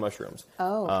 psychedelic mushrooms.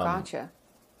 Oh, gotcha.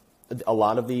 A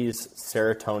lot of these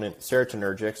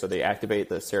serotonergic, so they activate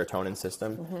the serotonin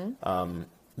system,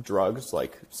 drugs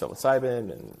like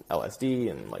psilocybin and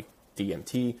LSD and like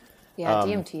DMT. Yeah,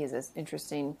 DMT is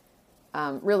interesting.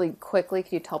 Really quickly,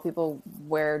 could you tell people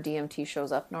where DMT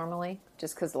shows up normally?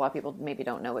 Just because a lot of people maybe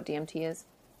don't know what DMT is.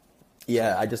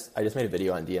 Yeah, I just made a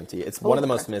video on DMT. It's one of the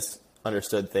most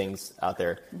misunderstood things out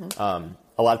there.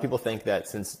 A lot of people think that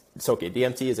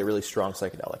DMT is a really strong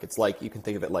psychedelic. It's like, you can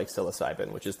think of it like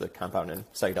psilocybin, which is the compound in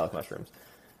psychedelic mushrooms.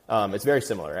 It's very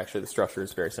similar, actually. The structure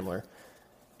is very similar.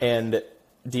 And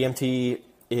DMT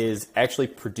is actually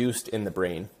produced in the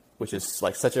brain, which is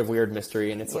like such a weird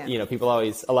mystery. And it's, people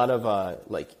always, a lot of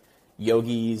like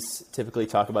yogis typically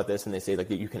talk about this and they say like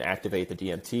that you can activate the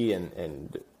DMT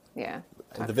and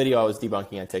the video I was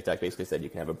debunking on TikTok basically said you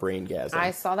can have a braingasm.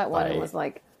 I saw that one and was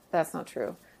like, that's not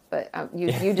true. But you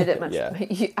did it much.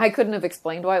 I couldn't have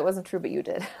explained why it wasn't true, but you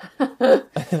did.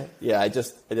 Yeah, I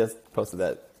just posted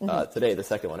that today, the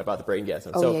second one about the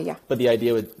braingasm. Oh, But the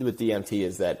idea with DMT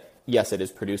is that, yes, it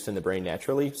is produced in the brain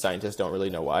naturally. Scientists don't really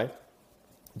know why.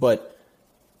 But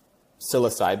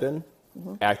psilocybin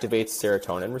activates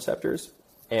serotonin receptors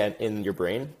in your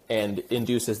brain and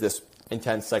induces this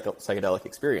intense psychedelic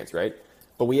experience, right?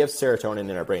 But we have serotonin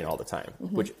in our brain all the time,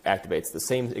 which activates the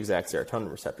same exact serotonin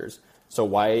receptors. So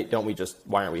why aren't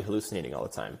we hallucinating all the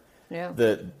time? Yeah.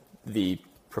 The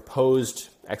proposed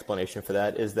explanation for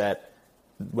that is that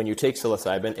when you take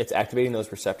psilocybin, it's activating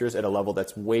those receptors at a level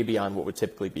that's way beyond what would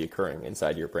typically be occurring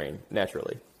inside your brain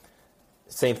naturally.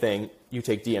 Same thing, you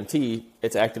take DMT,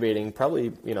 it's activating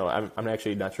probably, I'm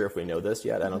actually not sure if we know this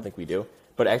yet. I don't think we do.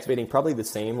 But activating probably the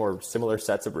same or similar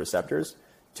sets of receptors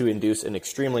to induce an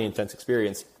extremely intense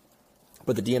experience.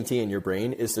 But the DMT in your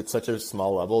brain is at such a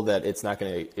small level that it's not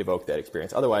going to evoke that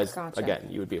experience. Otherwise, again,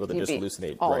 you would be able to just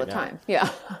hallucinate all right the now. time. Yeah.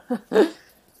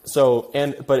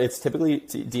 But it's typically,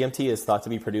 DMT is thought to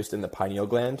be produced in the pineal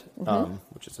gland,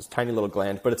 which is this tiny little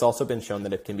gland, but it's also been shown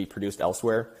that it can be produced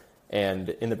elsewhere and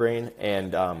in the brain.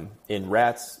 And in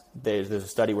rats, there's a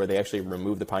study where they actually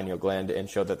remove the pineal gland and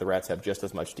showed that the rats have just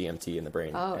as much DMT in the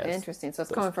brain. Oh, interesting. So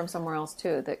it's coming from somewhere else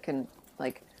too that can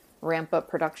like ramp up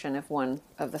production if one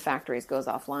of the factories goes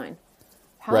offline.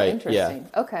 How interesting.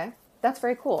 Yeah. Okay. That's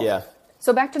very cool. Yeah.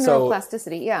 So back to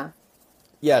neuroplasticity.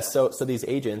 Yeah. So these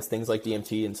agents, things like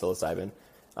DMT and psilocybin,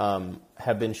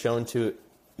 have been shown to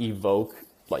evoke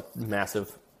like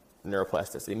massive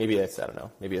neuroplasticity. Maybe that's, I don't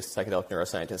know, maybe a psychedelic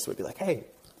neuroscientist would be like, hey,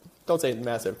 don't say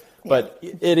massive, but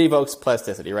it evokes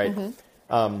plasticity, right?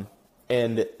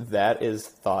 And that is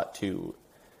thought to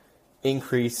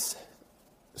increase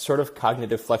sort of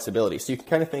cognitive flexibility. So you can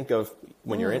kind of think of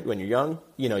when you're young,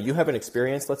 you have an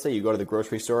experience. Let's say you go to the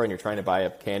grocery store and you're trying to buy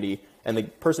a candy and the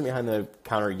person behind the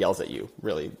counter yells at you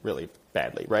really, really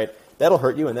badly, right? That'll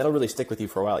hurt you and that'll really stick with you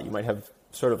for a while. You might have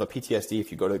sort of a PTSD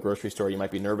if you go to the grocery store. You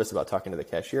might be nervous about talking to the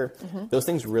cashier. Those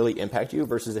things really impact you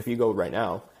versus if you go right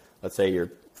now, let's say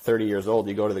you're 30 years old,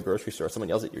 you go to the grocery store, someone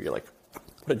yells at you, you're like,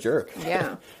 what a jerk.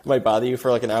 Yeah. It might bother you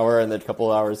for like an hour and then a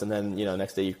couple of hours and then,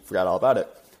 next day you forgot all about it.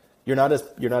 You're not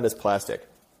as plastic.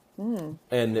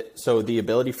 And so the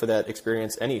ability for that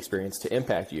experience, any experience, to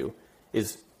impact you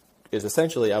is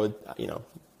essentially, I would,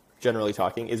 generally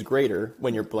talking, is greater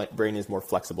when your brain is more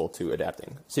flexible to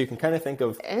adapting. So you can kind of think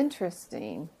of...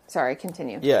 Interesting. Sorry,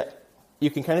 continue. Yeah. You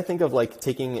can kind of think of like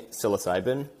taking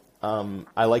psilocybin.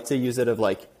 I like to use it of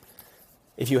like,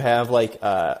 if you have like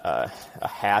a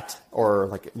hat or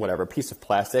like whatever, a piece of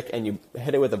plastic, and you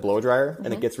hit it with a blow dryer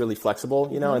and it gets really flexible,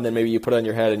 you know, and then maybe you put it on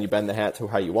your head and you bend the hat to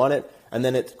how you want it, and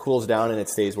then it cools down and it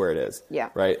stays where it is. Yeah.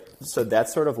 Right. So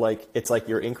that's sort of like, it's like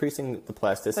you're increasing the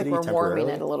plasticity It's like we're warming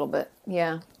temporarily. it a little bit.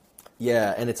 Yeah.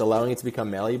 Yeah, and it's allowing it to become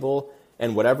malleable,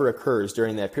 and whatever occurs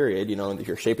during that period, you know, if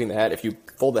you're shaping the hat, if you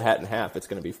fold the hat in half, it's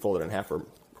going to be folded in half or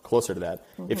closer to that.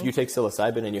 If you take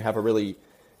psilocybin and you have a really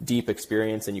deep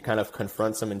experience and you kind of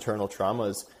confront some internal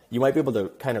traumas, you might be able to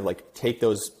kind of like take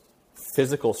those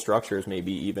physical structures,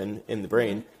 maybe even in the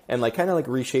brain, and like kind of like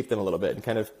reshape them a little bit and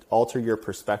kind of alter your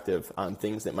perspective on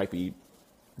things that might be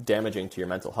damaging to your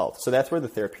mental health. So that's where the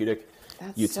therapeutic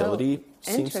utility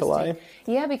seems to lie.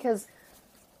 Yeah, because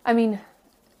I mean,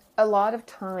 a lot of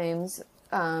times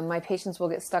my patients will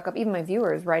get stuck up, even my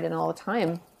viewers write in all the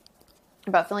time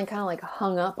about feeling kind of like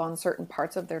hung up on certain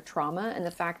parts of their trauma, and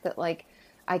the fact that like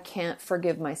I can't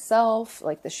forgive myself,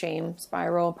 like the shame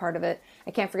spiral part of it.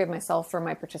 I can't forgive myself for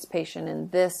my participation in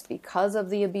this because of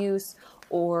the abuse,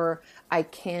 or I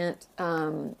can't,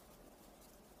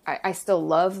 I still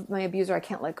love my abuser. I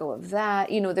can't let go of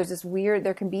that. You know, there's this weird,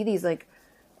 there can be these like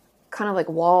kind of like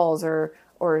walls or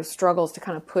struggles to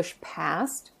kind of push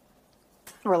past,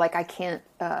 or like I can't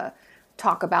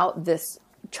talk about this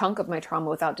chunk of my trauma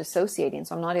without dissociating,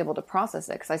 so I'm not able to process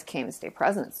it because I can't even stay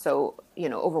present. It's so, you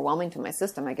know, overwhelming to my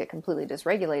system. I get completely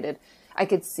dysregulated. I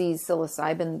could see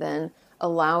psilocybin then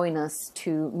allowing us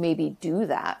to maybe do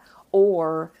that,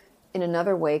 or in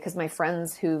another way, because my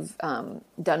friends who've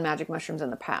done magic mushrooms in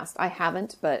the past, I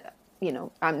haven't, but you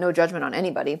know, I'm no judgment on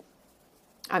anybody.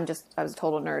 I was a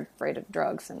total nerd, afraid of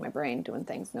drugs and my brain doing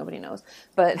things nobody knows.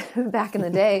 But back in the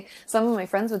day, some of my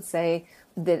friends would say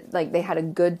that like they had a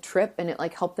good trip and it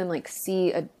like helped them like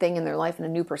see a thing in their life in a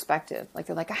new perspective. Like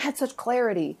they're like, I had such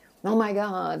clarity. Oh my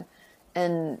God.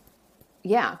 And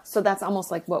yeah, so that's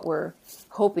almost like what we're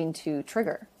hoping to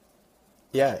trigger.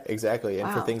 Yeah, exactly. And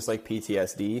for Wow. things like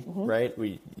PTSD, right,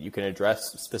 you can address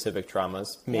specific traumas,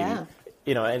 maybe,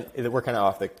 you know, and we're kind of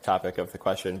off the topic of the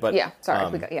question, but Yeah, sorry. I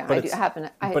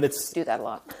do that a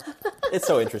lot. It's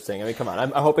so interesting. I mean, come on.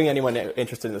 I'm hoping anyone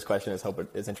interested in this question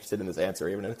is interested in this answer,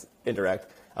 even if it's indirect.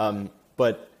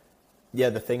 But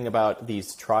yeah, the thing about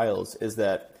these trials is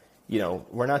that, you know,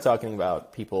 we're not talking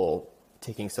about people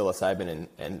taking psilocybin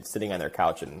and sitting on their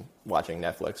couch and watching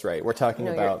Netflix, right? We're talking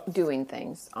about you're doing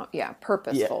things.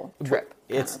 Purposeful trip.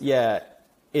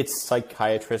 It's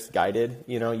psychiatrist guided.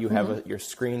 You know, you have you're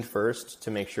screened first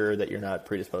to make sure that you're not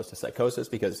predisposed to psychosis,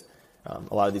 because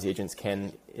a lot of these agents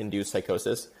can induce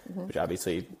psychosis, which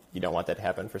obviously you don't want that to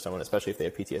happen for someone, especially if they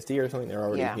have PTSD or something. They're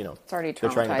already, you know, it's already they're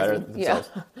trying to better themselves.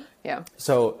 Yeah.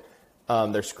 So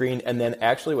they're screened, and then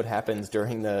actually what happens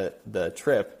during the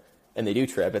trip, and they do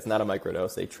trip, it's not a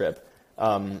microdose, they trip.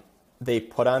 They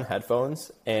put on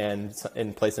headphones and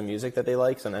play some music that they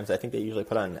like. Sometimes I think they usually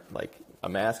put on like a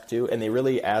mask too, and they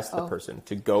really ask the person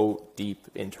to go deep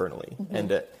internally and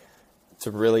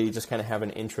to really just kind of have an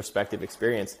introspective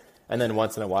experience. And then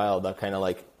once in a while, they'll kind of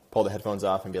like pull the headphones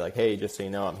off and be like, hey, just so you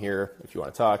know, I'm here if you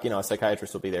want to talk. You know, a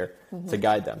psychiatrist will be there to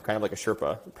guide them, kind of like a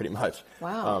Sherpa, pretty much.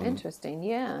 Wow, interesting.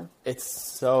 Yeah.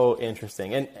 It's so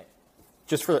interesting. And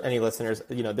just for any listeners,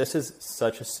 you know, this is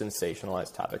such a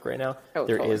sensationalized topic right now.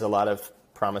 There is a lot of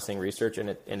promising research in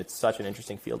it, and it's such an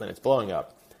interesting field, and it's blowing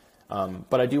up.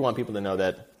 But I do want people to know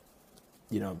that,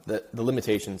 you know, the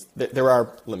limitations, there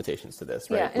are limitations to this,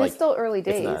 right? Yeah, and like, it's still early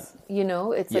days. it's not, you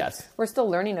know, it's like we're still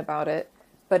learning about it,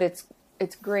 but it's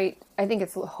great. I think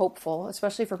it's hopeful,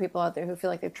 especially for people out there who feel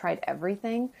like they've tried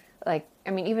everything. Like,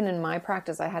 I mean, even in my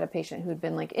practice, I had a patient who'd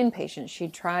been like inpatient.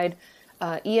 She'd tried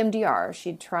EMDR.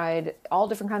 She'd tried all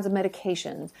different kinds of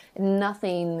medications.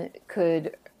 Nothing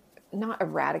could, not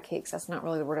eradicate, because that's not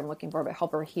really the word I'm looking for, but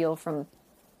help her heal from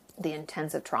the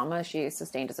intensive trauma she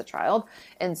sustained as a child.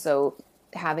 And so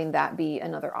having that be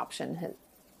another option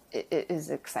is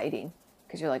exciting,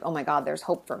 because you're like, oh my God, there's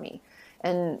hope for me.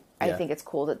 And I think it's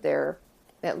cool that they're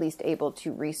at least able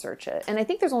to research it. And I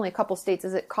think there's only a couple states.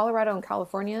 Is it Colorado and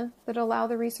California that allow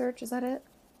the research? Is that it?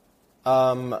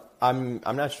 I'm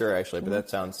not sure actually, but that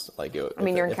sounds like it. I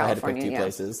mean, you're in California. I had to pick two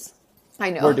places. I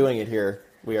know. We're doing it here.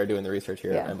 We are doing the research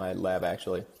here at my lab,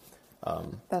 actually.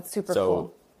 That's super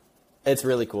cool. It's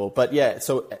really cool. But yeah,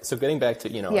 so getting back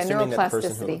to, you know, assuming that the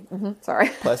person who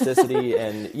plasticity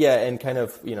and kind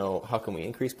of, you know, how can we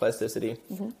increase plasticity?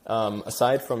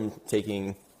 Aside from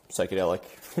taking psychedelic,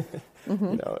 you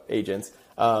know, agents,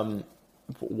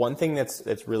 one thing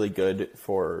that's really good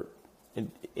for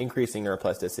increasing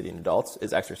neuroplasticity in adults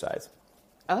is exercise.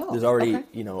 There's already,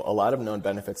 you know, a lot of known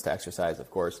benefits to exercise, of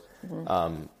course.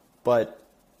 But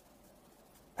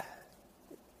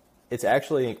it's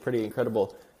actually pretty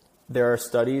incredible. There are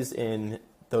studies in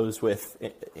those with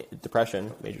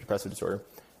depression, major depressive disorder,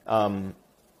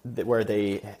 where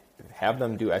they have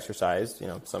them do exercise. You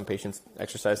know, some patients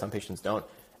exercise, some patients don't.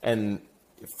 And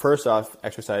first off,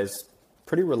 exercise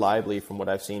pretty reliably, from what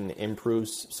I've seen,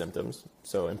 improves symptoms,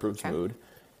 so improves mood.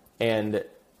 And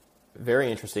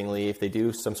very interestingly, if they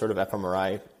do some sort of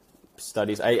fMRI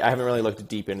studies, I haven't really looked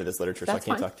deep into this literature, so I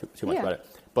can't talk too much about it.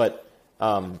 But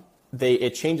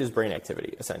it changes brain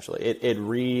activity, essentially. It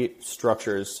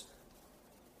restructures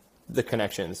the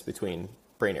connections between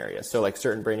brain areas. So like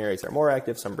certain brain areas are more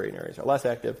active, some brain areas are less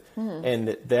active.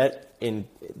 And that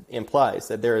implies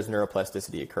that there is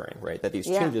neuroplasticity occurring, right? That these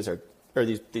changes are, or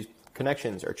these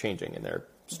connections are changing in their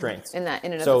strengths. And that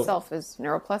in and of itself is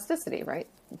neuroplasticity, right?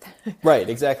 Right,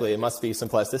 exactly. It must be some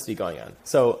plasticity going on.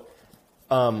 So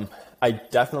I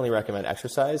definitely recommend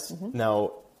exercise.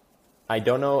 Now, I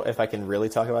don't know if I can really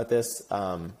talk about this,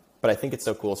 but I think it's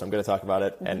so cool, so I'm going to talk about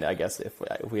it. And I guess if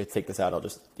we take this out, I'll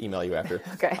just email you after.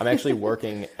 Okay. I'm actually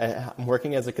working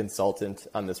as a consultant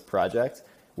on this project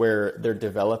where they're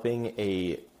developing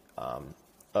a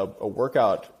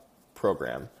workout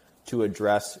program to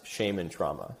address shame and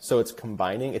trauma. So it's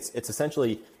combining, it's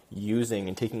essentially using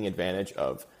and taking advantage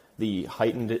of the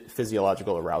heightened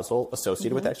physiological arousal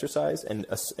associated with exercise and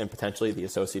potentially the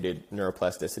associated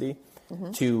neuroplasticity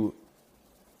to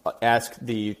ask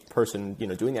the person,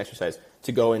 doing the exercise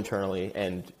to go internally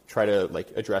and try to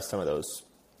address some of those,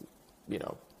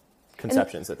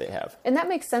 conceptions that they have. And that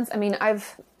makes sense. I mean,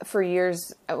 for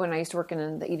years, when I used to work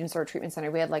in the Eating Disorder Treatment Center,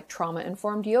 we had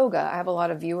trauma-informed yoga. I have a lot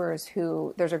of viewers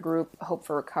there's a group, Hope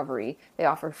for Recovery. They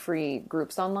offer free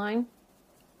groups online,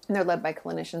 and they're led by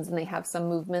clinicians, and they have some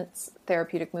movements,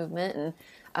 therapeutic movement.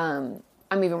 And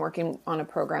I'm even working on a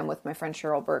program with my friend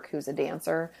Cheryl Burke, who's a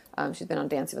dancer. She's been on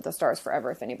Dancing with the Stars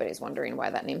forever, if anybody's wondering why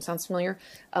that name sounds familiar.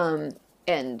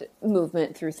 And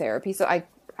movement through therapy. So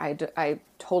I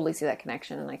totally see that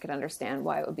connection, and I could understand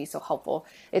why it would be so helpful.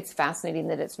 It's fascinating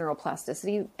that it's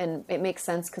neuroplasticity, and it makes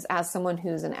sense because as someone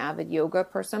who's an avid yoga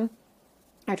person,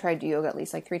 I try to do yoga at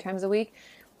least 3 times a week.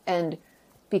 And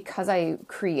because I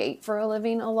create for a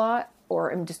living a lot, or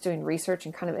I'm just doing research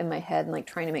and kind of in my head and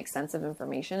trying to make sense of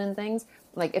information and things,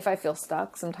 if I feel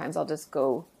stuck, sometimes I'll just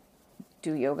go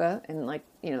do yoga in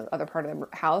other part of the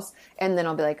house, and then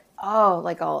I'll be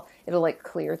it'll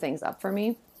clear things up for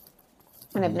me.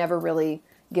 And I've never really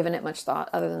given it much thought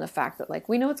other than the fact that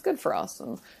we know it's good for us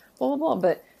and blah, blah, blah.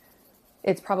 But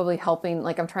it's probably helping.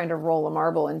 I'm trying to roll a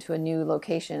marble into a new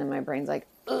location and my brain's ugh,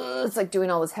 it's doing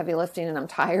all this heavy lifting and I'm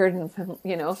tired and,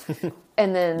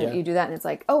 and then you do that and it's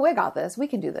oh, I got this. We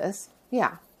can do this.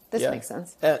 Yeah. This makes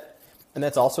sense. And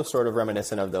that's also sort of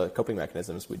reminiscent of the coping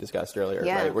mechanisms we discussed earlier,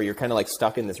 right? Where you're kind of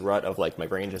stuck in this rut of my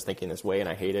brain just thinking this way and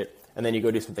I hate it. And then you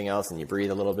go do something else and you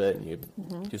breathe a little bit and you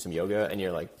do some yoga and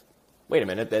you're wait a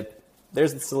minute,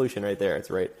 there's the solution right there. It's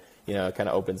right, it kind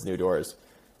of opens new doors.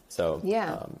 So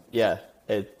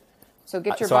so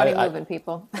get your body moving,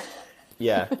 people.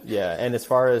 Yeah. And as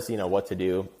far as what to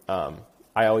do,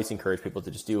 I always encourage people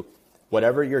to just do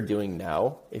whatever you're doing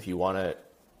now. If you want to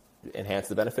enhance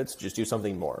the benefits, just do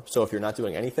something more. So if you're not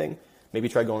doing anything, maybe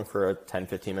try going for a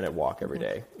 10-15 minute walk every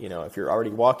day. If you're already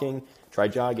walking, try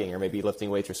jogging or maybe lifting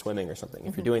weights or swimming or something.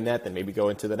 If you're doing that, then maybe go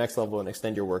into the next level and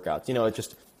extend your workouts. It's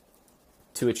just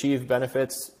to achieve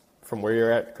benefits from where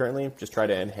you're at currently, just try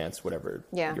to enhance whatever.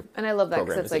 Yeah. And I love that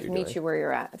because it's meet you where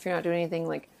you're at. If you're not doing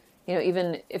anything,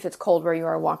 even if it's cold where you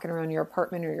are, walking around your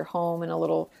apartment or your home and a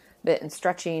little bit and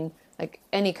stretching,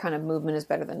 any kind of movement is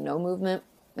better than no movement.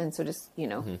 And so just,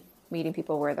 meeting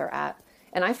people where they're at.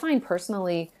 And I find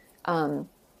personally,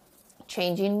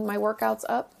 changing my workouts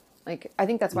up. I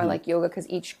think that's why I like yoga, because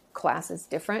each class is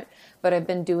different. But I've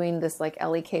been doing this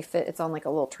LEK Fit. It's on a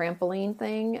little trampoline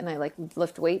thing, and I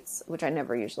lift weights, which I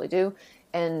never usually do.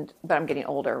 But I'm getting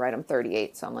older, right? I'm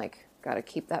 38, so I'm got to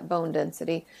keep that bone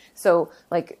density. So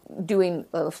doing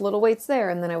little weights there,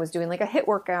 and then I was doing a HIIT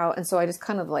workout, and so I just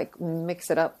kind of mix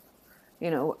it up,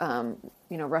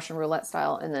 Russian roulette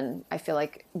style. And then I feel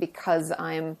because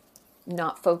I'm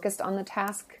not focused on the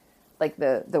task,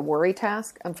 the worry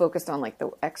task, I'm focused on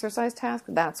the exercise task.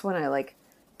 That's when I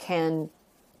can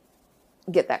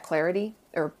get that clarity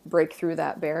or break through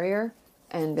that barrier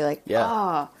and be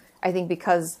I think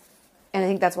and I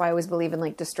think that's why I always believe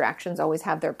in distractions always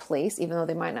have their place, even though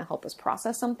they might not help us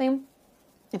process something.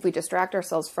 If we distract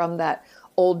ourselves from that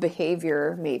old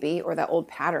behavior maybe, or that old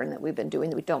pattern that we've been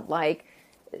doing that we don't like,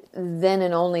 then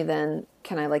and only then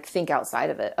can I think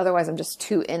outside of it. Otherwise I'm just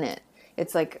too in it.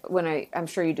 It's when I'm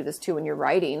sure you do this too when you're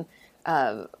writing,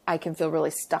 I can feel really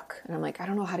stuck and I'm I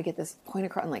don't know how to get this point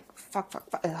across. I'm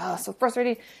fuck, so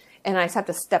frustrated. And I just have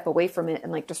to step away from it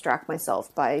and like distract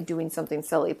myself by doing something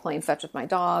silly, playing fetch with my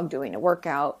dog, doing a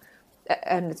workout.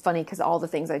 And it's funny because all the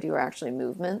things I do are actually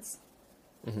movements.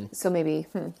 Mm-hmm. So maybe,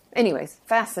 anyways,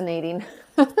 fascinating.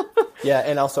 Yeah.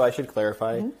 And also I should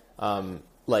clarify,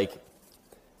 like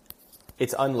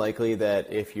it's unlikely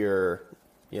that if you're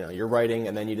writing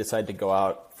and then you decide to go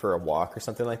out for a walk or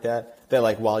something like that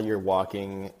like while you're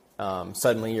walking,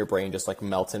 suddenly your brain just like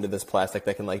melts into this plastic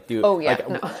that can like do. Oh yeah. Like,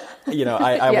 no.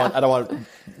 I don't want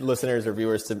listeners or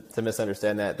viewers to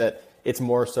misunderstand that it's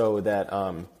more so that,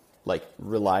 like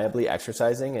reliably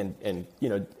exercising and,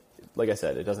 like I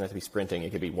said, it doesn't have to be sprinting.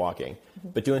 It could be walking,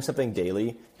 but doing something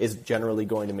daily is generally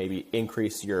going to maybe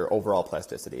increase your overall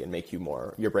plasticity and make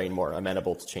your brain more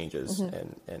amenable to changes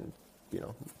and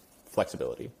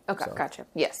flexibility. Okay. So. Gotcha.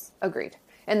 Yes. Agreed.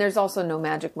 And there's also no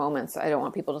magic moments. I don't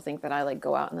want people to think that I like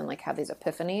go out and then like have these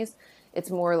epiphanies. It's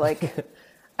more like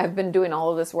I've been doing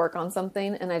all of this work on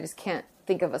something and I just can't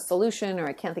think of a solution, or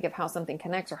I can't think of how something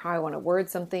connects or how I want to word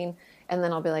something. And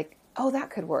then I'll be like, oh, that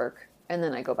could work. And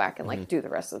then I go back and like do the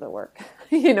rest of the work.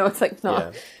 It's like it's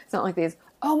not like these,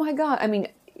 oh my God. I mean,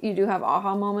 you do have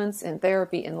aha moments in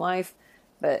therapy, in life,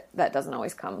 but that doesn't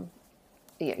always come.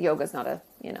 Yoga's not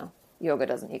yoga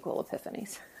doesn't equal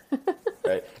epiphanies.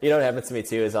 Right. You know what happens to me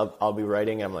too is I'll be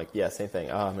writing and I'm like, yeah, same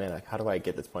thing. Oh man, like, how do I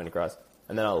get this point across?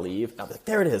 And then I'll leave. And I'll be like,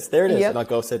 there it is. Yep. And I'll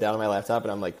go sit down on my laptop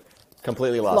and I'm like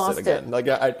completely lost it again. Like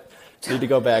I need to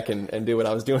go back and do what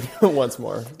I was doing once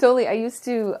more. Totally. I used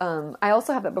to, I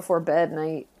also have that before bed,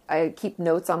 and I keep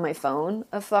notes on my phone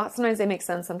of thoughts. Sometimes they make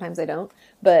sense, sometimes they don't.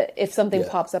 But if something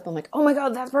pops up, I'm like, oh my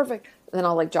God, that's perfect. Then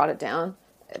I'll like jot it down,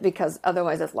 because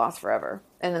otherwise it's lost forever.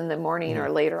 And in the morning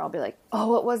or later, I'll be like, oh,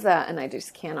 what was that? And I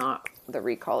just cannot, the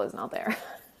recall is not there.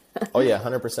 Oh yeah,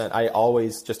 100%. I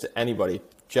always, just to anybody,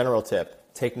 general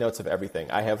tip, take notes of everything.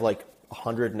 I have like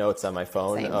 100 notes on my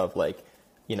phone. Same. Of like,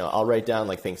 I'll write down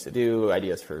like things to do,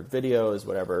 ideas for videos,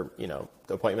 whatever,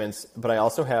 the appointments. But I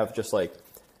also have just like,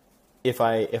 if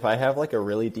I have like a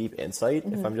really deep insight,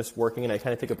 if I'm just working and I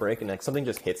kind of take a break and like something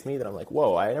just hits me, then I'm like,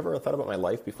 whoa, I never thought about my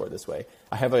life before this way.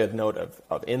 I have a note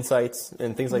of insights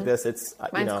and things like this. It's,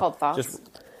 mine's called thoughts.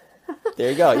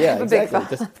 There you go. Yeah,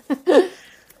 exactly.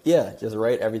 Just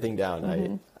write everything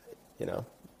down.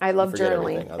 I love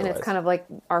journaling, and it's kind of like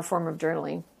our form of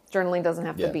journaling. Journaling doesn't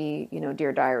have to be,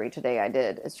 Dear Diary, today I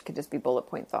did. It could just be bullet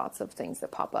point thoughts of things that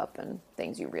pop up and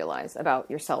things you realize about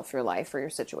yourself, your life, or your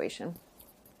situation.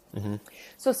 Mm-hmm.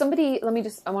 So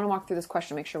I want to walk through this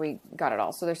question, make sure we got it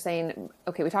all. So they're saying,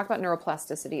 okay, we talked about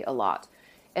neuroplasticity a lot,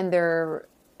 and they're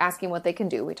asking what they can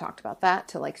do. We talked about that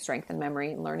to like strengthen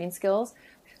memory and learning skills.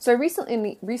 So I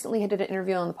recently did an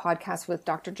interview on the podcast with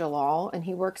Dr. Jalal, and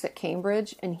he works at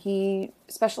Cambridge, and he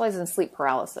specializes in sleep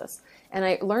paralysis. And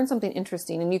I learned something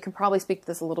interesting, and you can probably speak to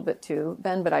this a little bit too,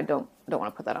 Ben, but I don't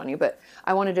want to put that on you. But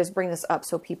I want to just bring this up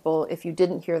so people, if you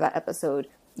didn't hear that episode,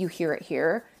 you hear it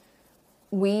here.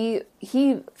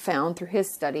 He found through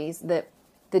his studies that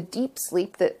the deep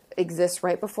sleep that exists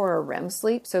right before a REM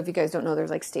sleep. So if you guys don't know,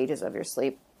 there's like stages of your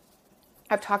sleep.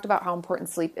 I've talked about how important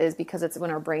sleep is because it's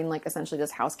when our brain like essentially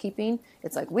does housekeeping.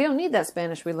 It's like, we don't need that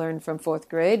Spanish we learned from 4th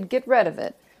grade. Get rid of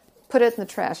it. Put it in the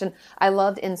trash. And I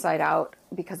loved Inside Out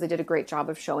because they did a great job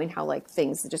of showing how like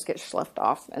things just get sloughed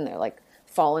off and they're like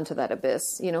fall into that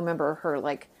abyss. Remember her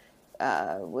like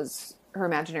was her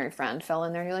imaginary friend fell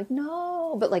in there and you're like,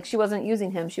 no, but like she wasn't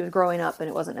using him. She was growing up and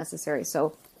it wasn't necessary.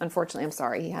 So unfortunately, I'm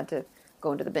sorry, he had to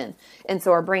go into the bin. And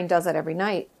so our brain does that every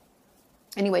night.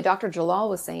 Anyway, Dr. Jalal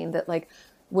was saying that like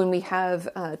when we have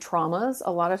traumas,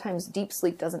 a lot of times deep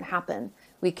sleep doesn't happen.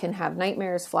 We can have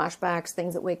nightmares, flashbacks,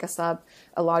 things that wake us up.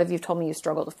 A lot of you told me you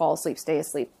struggle to fall asleep, stay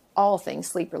asleep. All things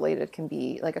sleep related can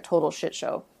be like a total shit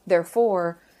show.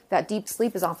 Therefore, that deep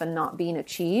sleep is often not being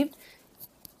achieved.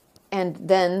 And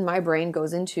then my brain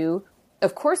goes into,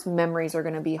 of course, memories are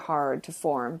going to be hard to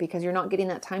form because you're not getting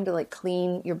that time to like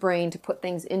clean your brain, to put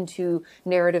things into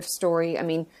narrative story. I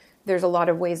mean, there's a lot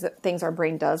of ways that things our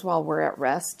brain does while we're at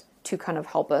rest to kind of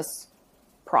help us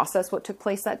process what took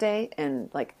place that day. And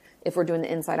like, if we're doing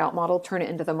the inside out model, turn it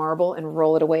into the marble and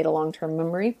roll it away to long-term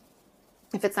memory.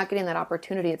 If it's not getting that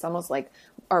opportunity, it's almost like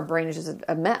our brain is just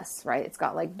a mess, right? It's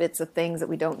got like bits of things that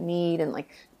we don't need and like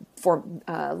form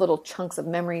little chunks of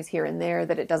memories here and there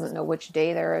that it doesn't know which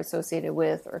day they're associated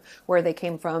with or where they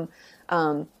came from.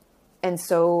 And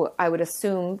so I would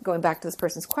assume, going back to this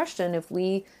person's question, if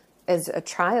we as a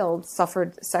child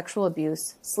suffered sexual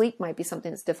abuse, sleep might be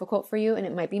something that's difficult for you, and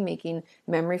it might be making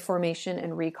memory formation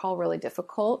and recall really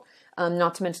difficult.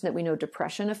 Not to mention that we know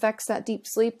depression affects that deep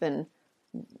sleep, and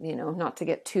not to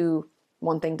get too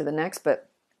one thing to the next, but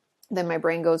then my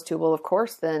brain goes to, well, of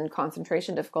course, then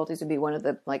concentration difficulties would be one of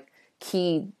the like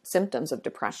key symptoms of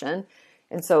depression.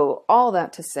 And so all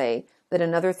that to say that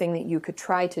another thing that you could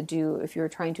try to do if you're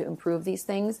trying to improve these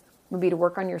things would be to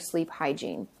work on your sleep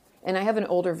hygiene. And I have an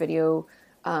older video,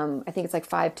 I think it's like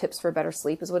 5 tips for better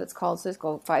sleep is what it's called. So it's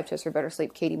called 5 tips for better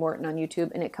sleep, Katie Morton on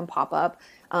YouTube, and it can pop up.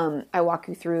 I walk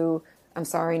you through, I'm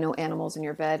sorry, no animals in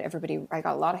your bed. Everybody, I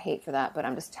got a lot of hate for that, but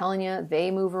I'm just telling you,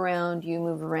 they move around, you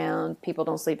move around. People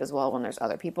don't sleep as well when there's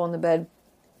other people in the bed.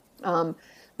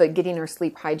 But getting our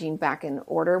sleep hygiene back in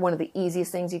order, one of the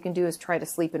easiest things you can do is try to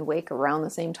sleep and wake around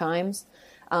the same times.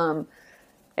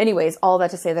 Anyways, all that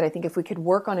to say that I think if we could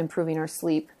work on improving our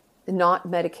sleep, not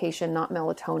medication, not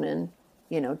melatonin,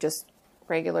 just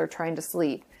regular trying to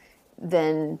sleep,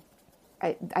 then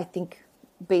I think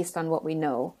based on what we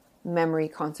know, memory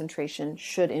concentration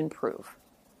should improve.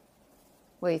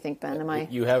 What do you think, Ben?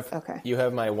 You have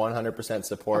my 100%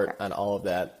 support on all of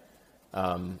that.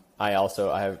 I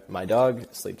have my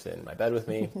dog sleeps in my bed with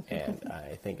me, and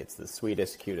I think it's the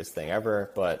sweetest, cutest thing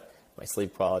ever, but my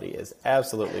sleep quality is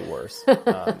absolutely worse.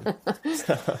 It's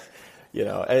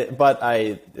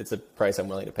a price I'm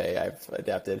willing to pay. I've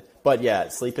adapted, but yeah,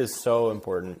 sleep is so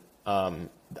important.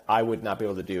 I would not be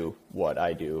able to do what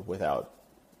I do without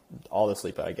all the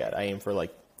sleep I get. I aim for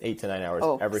like 8 to 9 hours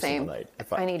every single night.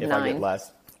 If I need 9. I get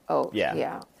less.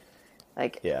 Yeah.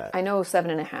 I know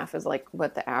 7.5 is like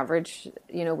what the average,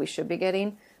 we should be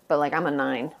getting, but like I'm a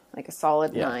 9, like a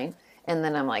solid 9. And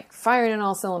then I'm like firing on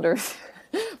all cylinders.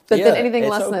 But then anything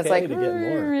less than it's like,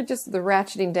 just the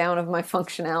ratcheting down of my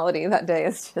functionality that day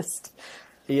is just.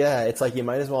 Yeah. It's like, you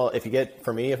might as well, if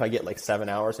I get like 7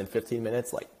 hours and 15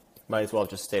 minutes, like might as well have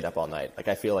just stayed up all night. Like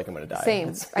I feel like I'm going to die.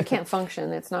 Same. I can't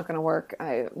function. It's not going to work.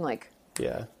 I'm like,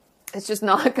 it's just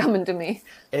not coming to me.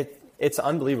 It's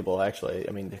unbelievable, actually.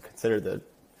 I mean, to consider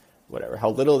how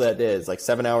little that is, like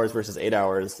 7 hours versus 8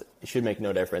 hours, it should make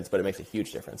no difference, but it makes a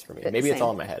huge difference for me. Maybe it's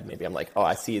all in my head. Maybe I'm like,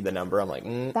 I see the number. I'm like,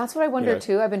 That's what I wonder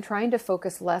too. I've been trying to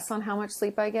focus less on how much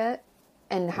sleep I get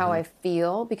and how I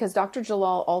feel, because Dr.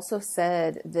 Jalal also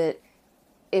said that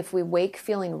if we wake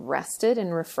feeling rested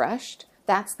and refreshed,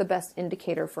 that's the best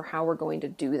indicator for how we're going to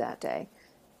do that day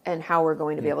and how we're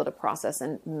going to be able to process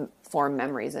and form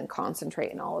memories and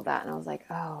concentrate and all of that. And I was like,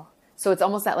 so it's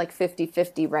almost that like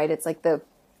 50-50, right? It's like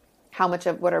how much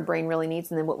of what our brain really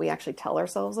needs and then what we actually tell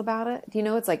ourselves about it. Do you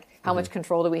know? It's like how much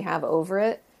control do we have over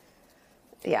it?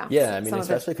 Yeah. Yeah. I mean,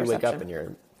 especially if you wake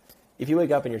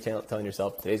up and you're telling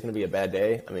yourself today's going to be a bad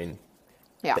day. I mean,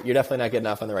 you're definitely not getting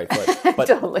off on the right foot. But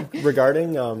totally.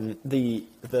 Regarding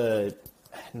the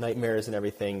nightmares and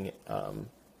everything,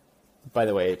 by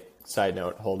the way, side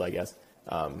note, I guess,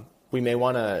 we may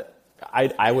want to,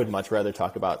 I would much rather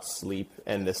talk about sleep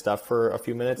and this stuff for a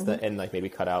few minutes and like maybe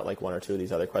cut out like 1 or 2 of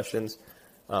these other questions,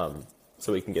 so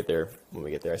we can get there when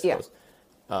we get there, I suppose.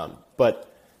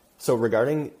 But so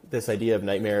regarding this idea of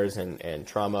nightmares and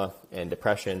trauma and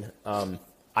depression,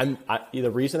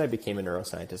 the reason I became a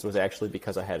neuroscientist was actually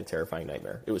because I had a terrifying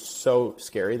nightmare. It was so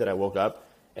scary that I woke up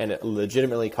and it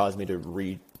legitimately caused me to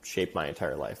reshape my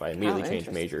entire life. I immediately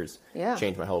changed majors,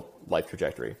 changed my whole life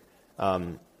trajectory.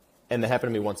 And that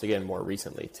happened to me once again more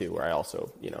recently too, where I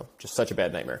also, just such a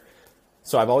bad nightmare.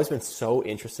 So I've always been so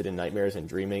interested in nightmares and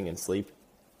dreaming and sleep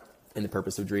and the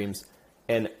purpose of dreams.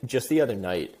 And just the other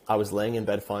night, I was laying in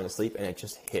bed falling asleep and it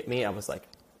just hit me. I was like,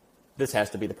 this has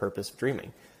to be the purpose of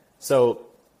dreaming. So,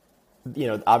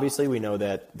 obviously we know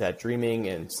that dreaming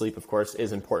and sleep, of course,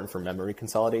 is important for memory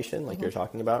consolidation, like you're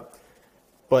talking about.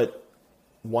 But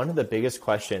one of the biggest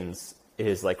questions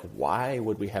is like, why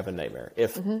would we have a nightmare?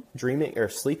 If dreaming or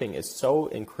sleeping is so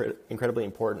incredibly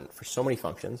important for so many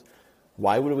functions,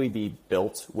 why would we be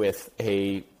built with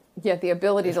the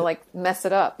ability to like mess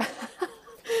it up?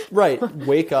 Right.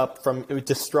 Wake up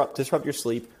disrupt your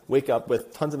sleep, wake up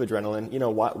with tons of adrenaline.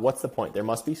 What's the point? There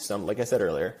must be some, like I said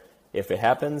earlier, if it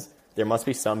happens, there must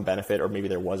be some benefit, or maybe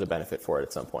there was a benefit for it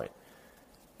at some point.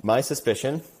 My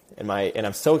suspicion, and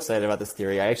I'm so excited about this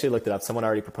theory. I actually looked it up. Someone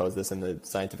already proposed this in the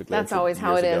scientific literature. That's always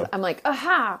how it is. I'm like,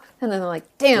 aha! And then they're like,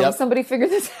 damn, somebody figured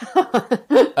this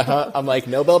out. I'm like,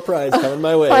 Nobel Prize coming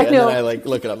my way. And then I like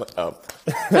look it up.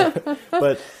 Oh.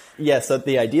 But yeah, so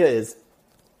the idea is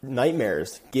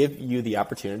nightmares give you the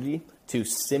opportunity to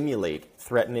simulate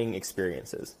threatening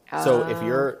experiences. So if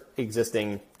you're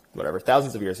existing,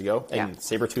 thousands of years ago, and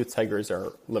saber-toothed tigers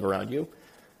live around you,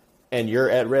 and you're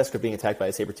at risk of being attacked by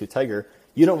a saber-toothed tiger,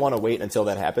 you don't want to wait until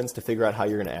that happens to figure out how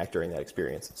you're going to act during that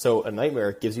experience. So a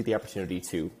nightmare gives you the opportunity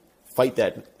to fight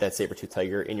that saber-toothed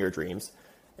tiger in your dreams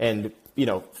and,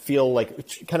 feel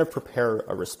like, kind of prepare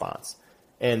a response.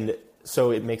 And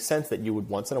so it makes sense that you would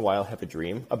once in a while have a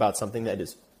dream about something that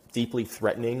is deeply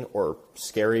threatening or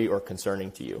scary or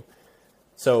concerning to you.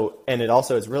 So, and it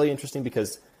also is really interesting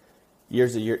because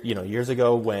years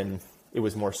ago when it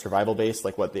was more survival based,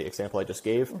 like what the example I just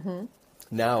gave,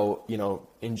 now,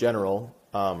 in general,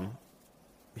 most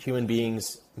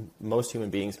human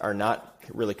beings are not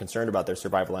really concerned about their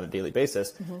survival on a daily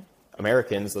basis.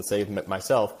 Americans, let's say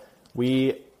myself,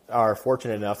 we are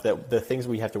fortunate enough that the things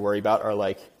we have to worry about are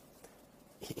like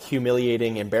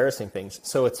humiliating, embarrassing things.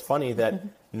 So it's funny that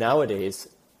nowadays,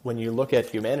 when you look at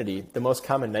humanity, the most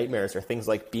common nightmares are things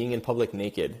like being in public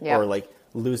naked or like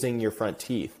losing your front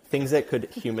teeth, things that could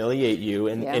humiliate you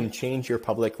and change your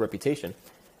public reputation.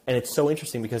 And it's so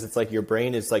interesting because it's like your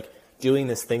brain is like doing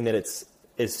this thing that is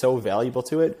so valuable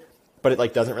to it, but it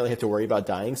like doesn't really have to worry about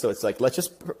dying. So it's like, let's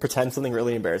just pretend something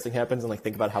really embarrassing happens and like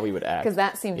think about how we would act. Because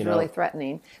that seems really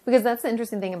threatening. Because that's the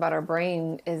interesting thing about our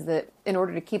brain is that in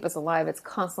order to keep us alive, it's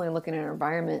constantly looking at our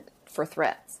environment for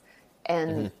threats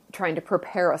and trying to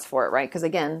prepare us for it, right? Because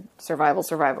again, survival,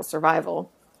 survival,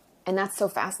 survival. And that's so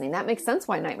fascinating. That makes sense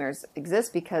why nightmares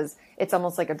exist, because it's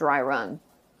almost like a dry run.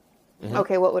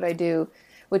 Okay, what would I do?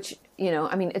 Which,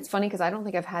 it's funny because I don't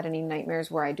think I've had any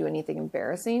nightmares where I do anything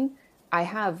embarrassing. I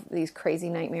have these crazy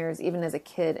nightmares even as a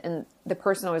kid, and the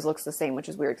person always looks the same, which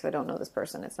is weird because I don't know this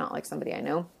person. It's not like somebody I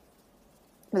know.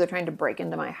 But they're trying to break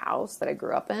into my house that I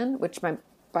grew up in, which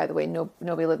by the way,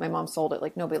 nobody lived. My mom sold it.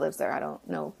 Like nobody lives there. I don't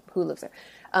know who lives there.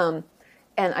 And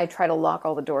I try to lock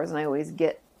all the doors, and I always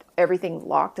get everything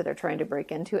locked that they're trying to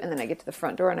break into. And then I get to the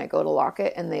front door and I go to lock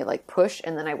it, and they like push,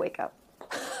 and then I wake up.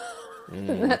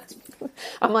 And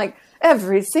I'm like,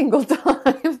 every single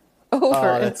time over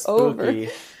and over.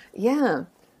 Yeah.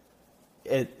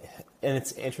 And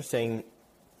it's interesting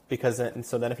because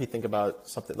then if you think about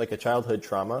something like a childhood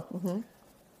trauma,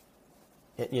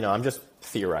 I'm just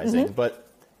theorizing, but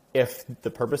if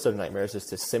the purpose of nightmares is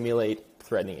to simulate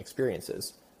threatening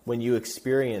experiences, when you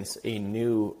experience a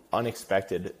new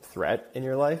unexpected threat in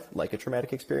your life, like a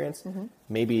traumatic experience,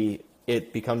 maybe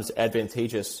it becomes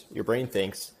advantageous, your brain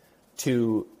thinks,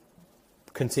 to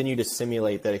continue to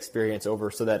simulate that experience over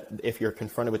so that if you're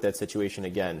confronted with that situation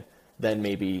again, then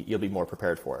maybe you'll be more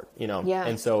prepared for it, Yeah.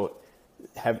 And so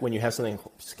when you have something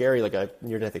scary, like a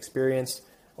near-death experience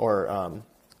or,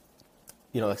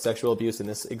 like sexual abuse in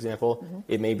this example,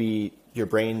 it may be your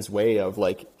brain's way of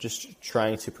like just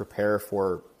trying to prepare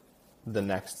for the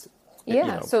next.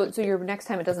 So your next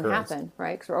time it doesn't happen,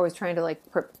 right? Because we're always trying to like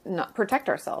not protect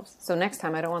ourselves. So next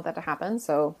time I don't want that to happen,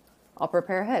 so I'll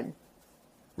prepare ahead.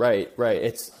 Right.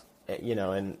 It's,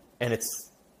 and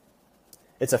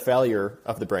it's a failure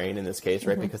of the brain in this case,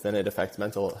 right? Because then it affects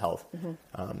mental health.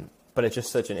 But it's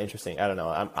just such an interesting, I don't know,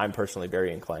 I'm personally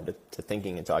very inclined to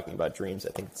thinking and talking about dreams.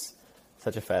 I think it's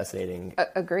such a fascinating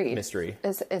mystery.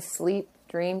 It's sleep,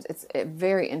 dreams, it's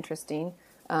very interesting.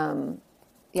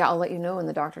 I'll let you know in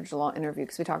the Dr. Jalal interview,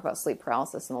 because we talk about sleep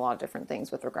paralysis and a lot of different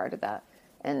things with regard to that.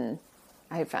 And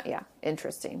I found,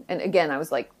 interesting. And again, I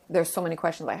was like, there's so many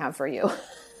questions I have for you.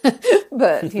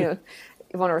 But, you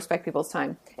want to respect people's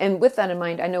time. And with that in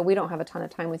mind, I know we don't have a ton of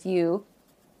time with you.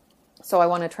 So I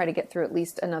want to try to get through at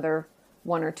least another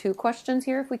 1 or 2 questions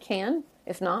here if we can.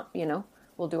 If not,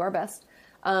 we'll do our best.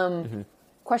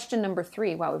 Question number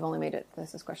 3. Wow, we've only made it.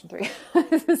 This is question 3.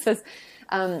 This says,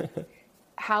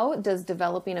 how does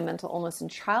developing a mental illness in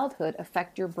childhood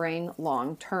affect your brain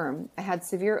long term? I had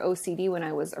severe OCD when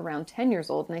I was around 10 years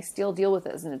old, and I still deal with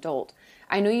it as an adult.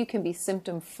 I know you can be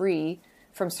symptom free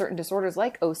from certain disorders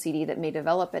like OCD that may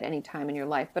develop at any time in your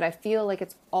life, but I feel like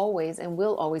it's always and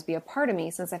will always be a part of me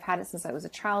since I've had it since I was a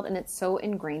child, and it's so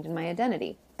ingrained in my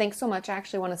identity. Thanks so much. I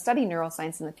actually want to study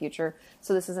neuroscience in the future,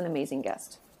 so this is an amazing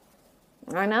guest.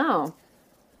 I know.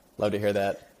 Love to hear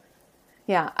that.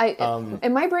 Yeah,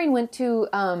 and my brain went to,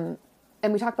 and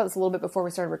we talked about this a little bit before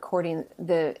we started recording,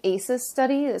 the ACEs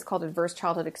study. It's called Adverse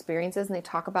Childhood Experiences, and they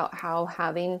talk about how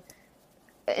having,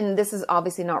 and this is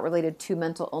obviously not related to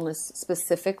mental illness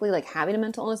specifically, like having a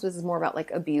mental illness. This is more about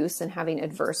like abuse and having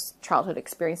adverse childhood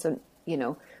experience, so,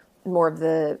 more of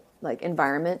the like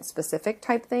environment specific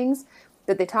type things,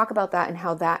 that they talk about that and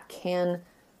how that can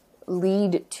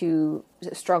lead to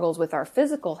struggles with our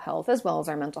physical health as well as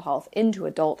our mental health into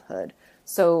adulthood.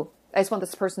 So I just want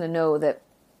this person to know that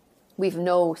we've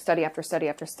know study after study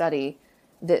after study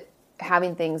that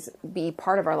having things be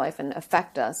part of our life and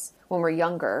affect us when we're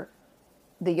younger,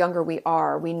 the younger we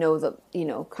are, we know the,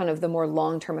 kind of the more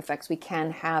long-term effects we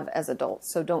can have as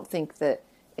adults. So don't think that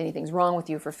anything's wrong with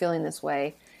you for feeling this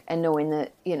way, and knowing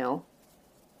that,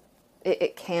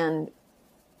 it can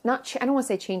not, I don't want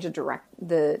to say change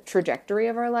the trajectory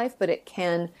of our life, but it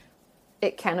can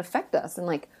affect us and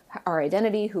like our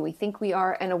identity, who we think we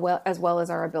are, and as well as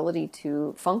our ability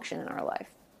to function in our life.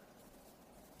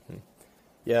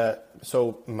 Yeah.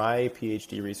 So my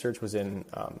PhD research was in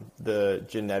the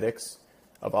genetics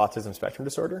of autism spectrum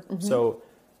disorder. So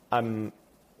I'm,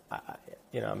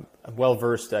 I'm well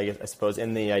versed, I suppose,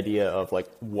 in the idea of like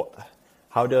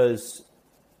how do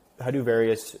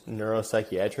various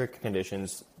neuropsychiatric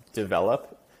conditions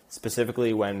develop,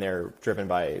 specifically when they're driven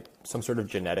by some sort of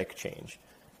genetic change.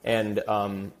 And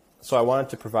so I wanted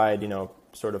to provide,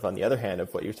 sort of on the other hand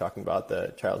of what you're talking about,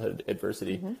 the childhood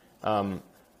adversity,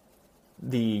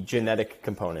 the genetic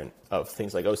component of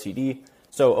things like OCD.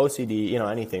 So OCD,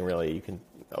 anything really,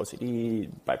 OCD,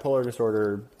 bipolar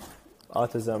disorder,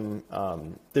 autism,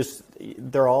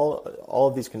 they're all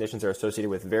of these conditions are associated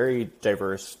with very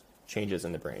diverse changes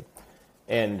in the brain.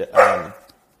 And,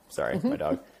 sorry, my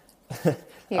dog.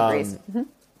 He agrees.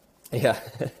 Yeah.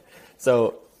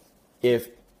 So if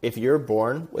you're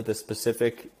born with a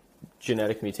specific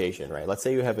genetic mutation, right? Let's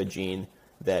say you have a gene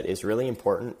that is really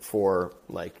important for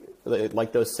like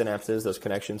those synapses, those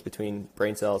connections between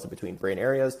brain cells and between brain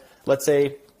areas. Let's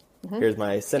say, here's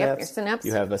my synapse. Yep, your synapse.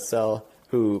 You have a cell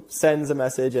who sends a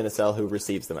message and a cell who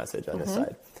receives the message on this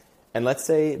side. And let's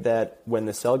say that when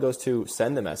the cell goes to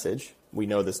send the message, we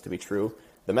know this to be true,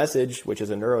 the message, which is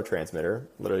a neurotransmitter,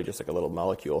 literally just like a little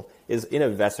molecule, is in a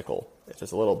vesicle. It's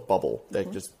just a little bubble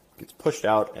that just gets pushed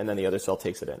out, and then the other cell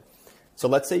takes it in. So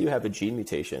let's say you have a gene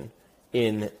mutation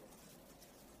in...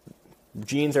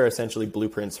 Genes are essentially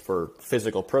blueprints for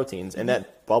physical proteins, and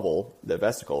that bubble, the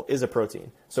vesicle, is a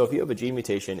protein. So if you have a gene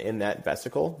mutation in that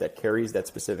vesicle that carries that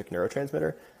specific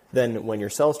neurotransmitter, then when your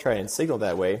cells try and signal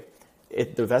that way,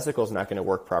 the vesicle is not going to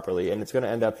work properly, and it's going to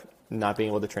end up not being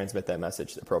able to transmit that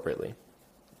message appropriately.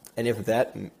 And if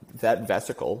that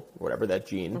vesicle, whatever that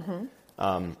gene,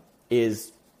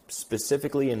 is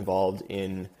specifically involved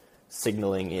in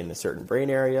signaling in a certain brain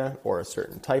area or a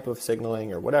certain type of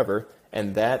signaling or whatever,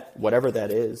 and that whatever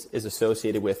that is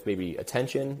associated with maybe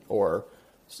attention or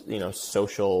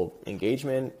social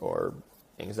engagement or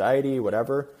anxiety,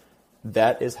 whatever,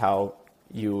 that is how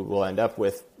you will end up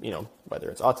with whether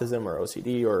it's autism or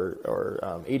OCD or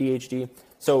ADHD.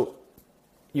 So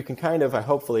you can kind of,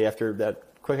 hopefully after that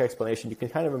quick explanation, you can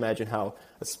kind of imagine how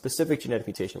a specific genetic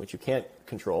mutation, which you can't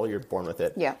control, you're born with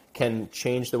it, can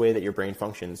change the way that your brain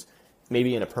functions,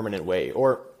 maybe in a permanent way.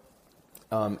 Or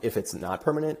if it's not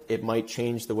permanent, it might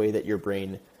change the way that your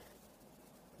brain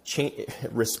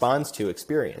responds to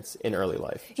experience in early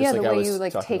life. Just the way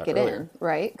you take it in,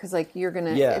 right? Because you're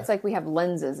gonna, it's like we have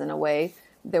lenses in a way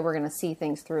that we're gonna see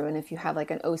things through. And if you have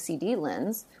like an OCD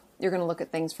lens, you're going to look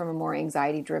at things from a more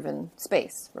anxiety-driven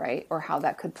space, right? Or how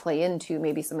that could play into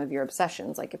maybe some of your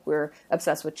obsessions. Like if we're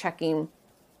obsessed with checking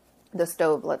the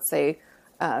stove, let's say,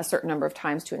 a certain number of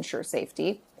times to ensure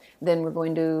safety, then we're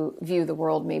going to view the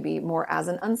world maybe more as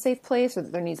an unsafe place, or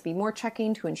that there needs to be more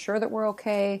checking to ensure that we're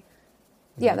okay.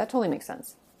 Yeah, that totally makes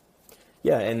sense.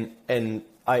 Yeah, and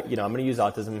I'm going to use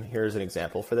autism here as an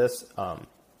example for this.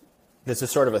 This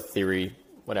is sort of a theory,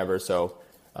 whatever, so...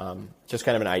 just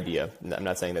kind of an idea. I'm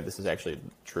not saying that this is actually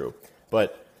true,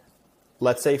 but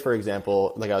let's say, for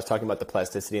example, like I was talking about the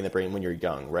plasticity in the brain when you're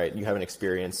young, right? You have an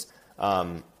experience.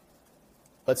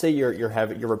 Let's say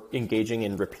you're engaging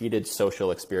in repeated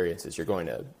social experiences. You're going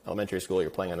to elementary school,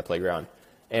 you're playing on the playground,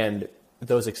 and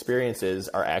those experiences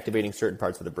are activating certain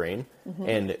parts of the brain.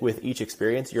 And with each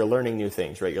experience, you're learning new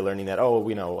things, right? You're learning that,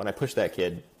 when I pushed that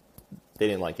kid, they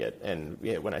didn't like it. And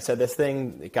when I said this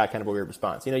thing, it got kind of a weird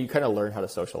response. You kind of learn how to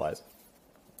socialize.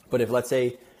 But if, let's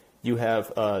say, you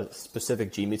have a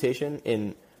specific gene mutation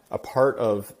in a part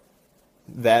of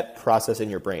that process in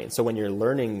your brain. So when you're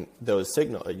learning those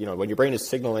signals, when your brain is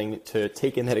signaling to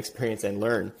take in that experience and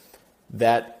learn,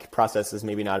 that process is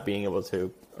maybe not being able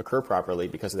to occur properly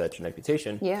because of that genetic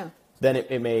mutation. Yeah. Then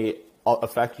it may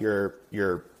affect your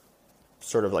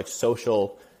sort of like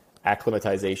social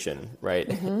acclimatization, right?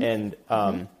 And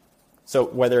so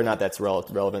whether or not that's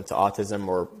relevant to autism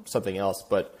or something else,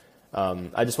 but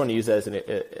I just want to use that as an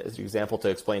example to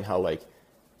explain how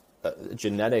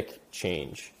genetic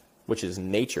change, which is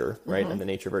nature, right, and the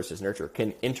nature versus nurture,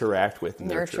 can interact with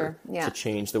nurture to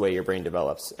change the way your brain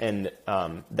develops. And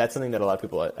that's something that a lot of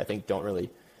people, I think, don't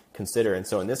really consider. And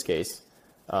so in this case,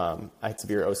 I had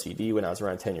severe OCD when I was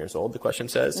around 10 years old, the question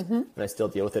says, and I still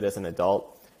deal with it as an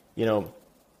adult.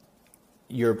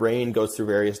 Your brain goes through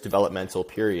various developmental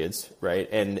periods, right?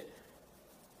 And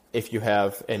if you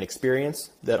have an experience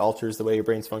that alters the way your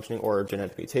brain's functioning, or a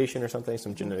genetic mutation or something,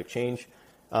 some genetic change,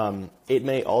 it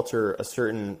may alter a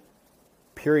certain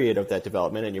period of that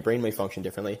development, and your brain may function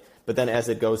differently. But then as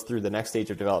it goes through the next stage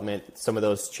of development, some of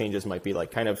those changes might be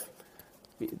kind of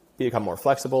become more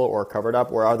flexible or covered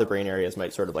up, or other brain areas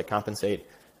might sort of compensate.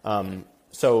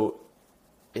 So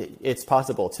it's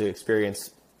possible to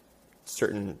experience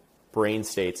certain brain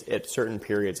states at certain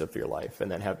periods of your life,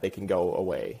 and then they can go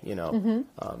away,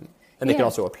 and they can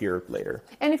also appear later.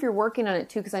 And if you're working on it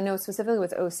too, because I know specifically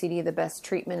with OCD, the best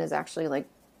treatment is actually like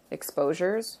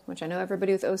exposures, which I know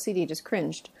everybody with OCD just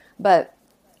cringed, but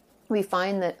we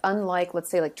find that unlike, let's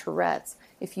say like Tourette's,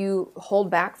 if you hold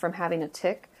back from having a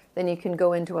tic, then you can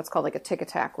go into what's called like a tic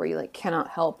attack, where you like cannot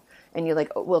help, and you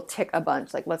like will tic a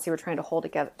bunch. Like, let's say we're trying to hold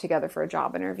together for a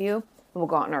job interview, and we'll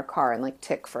go out in our car and like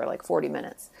tic for like 40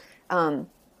 minutes.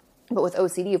 But with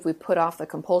OCD, if we put off the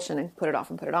compulsion and put it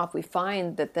off, we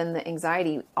find that then the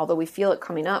anxiety, although we feel it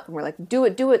coming up and we're like, do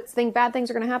it, bad things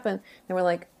are going to happen. And we're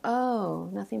like, oh,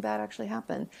 nothing bad actually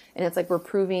happened. And it's like we're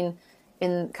proving,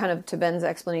 in kind of to Ben's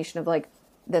explanation of like,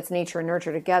 that's nature and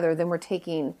nurture together, then we're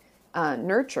taking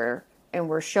nurture and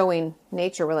we're showing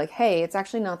nature, we're like, hey, it's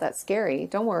actually not that scary.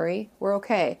 Don't worry, we're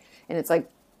okay. And it's like,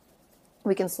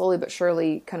 we can slowly but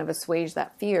surely kind of assuage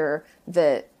that fear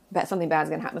that something bad is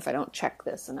going to happen if I don't check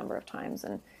this a number of times.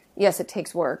 And yes, it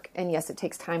takes work. And yes, it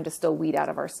takes time to still weed out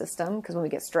of our system, because when we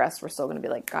get stressed, we're still going to be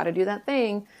like, got to do that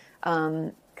thing.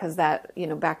 Because that,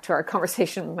 back to our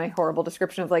conversation, my horrible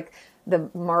description of like the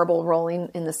marble rolling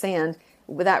in the sand,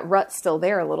 with that rut's still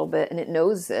there a little bit, and it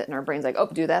knows it. And our brain's like, oh,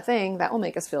 do that thing. That will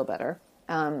make us feel better.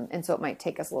 And so it might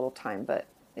take us a little time, but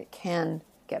it can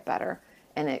get better.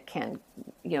 And it can,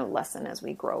 lessen as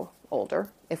we grow older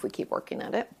if we keep working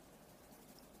at it.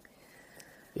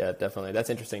 Yeah, definitely. That's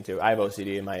interesting too. I have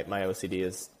OCD, and my OCD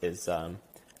is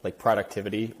like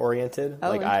productivity oriented. Oh,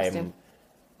 like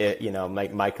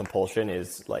interesting. My compulsion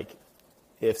is like,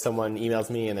 if someone emails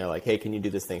me and they're like, hey, can you do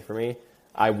this thing for me?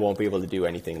 I won't be able to do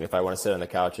anything. If I want to sit on the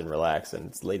couch and relax and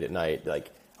it's late at night,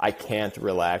 like I can't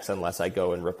relax unless I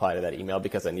go and reply to that email,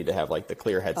 because I need to have like the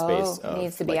clear headspace of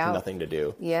needs to be like out. Nothing to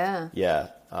do. Yeah. Yeah.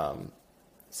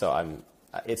 So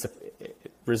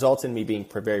it results in me being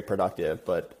very productive,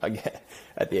 but again,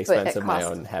 at the expense of my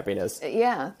own happiness.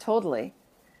 Yeah, totally.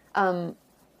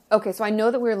 Okay, so I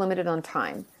know that we're limited on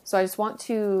time. So I just want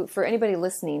to, for anybody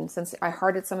listening, since I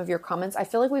hearted some of your comments, I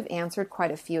feel like we've answered quite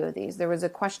a few of these. There was a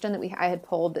question that I had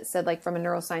pulled that said, like, from a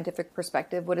neuroscientific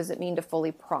perspective, what does it mean to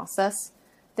fully process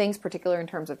things, particularly in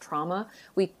terms of trauma?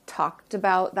 We talked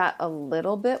about that a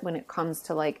little bit when it comes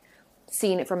to like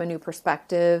seeing it from a new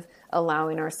perspective,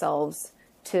 allowing ourselves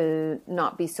to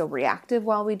not be so reactive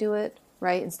while we do it,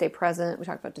 right? And stay present. We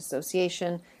talked about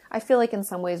dissociation. I feel like in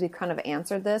some ways we've kind of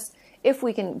answered this. If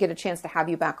we can get a chance to have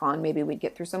you back on, maybe we'd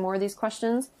get through some more of these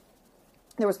questions.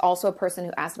 There was also a person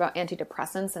who asked about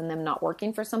antidepressants and them not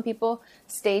working for some people.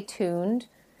 Stay tuned,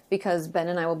 because Ben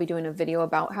and I will be doing a video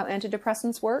about how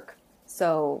antidepressants work.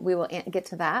 So we will get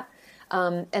to that.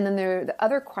 And then the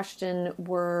other question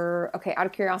were, okay, out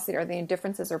of curiosity, are there any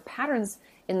differences or patterns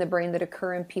in the brain that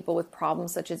occur in people with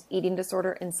problems such as eating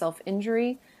disorder and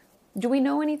self-injury? Do we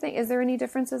know anything? Is there any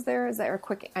differences there? Is there a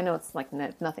quick, I know it's like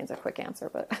nothing's a quick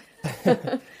answer, but.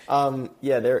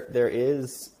 Yeah, there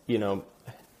is,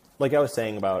 like I was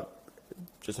saying about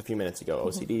just a few minutes ago,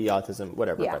 OCD, autism,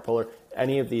 whatever, bipolar,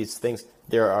 any of these things,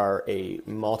 there are a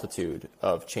multitude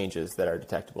of changes that are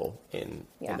detectable in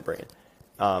the brain.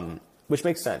 Which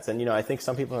makes sense. And, I think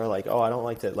some people are like, oh, I don't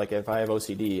like to, like, if I have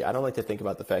OCD, I don't like to think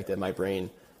about the fact that my brain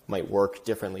might work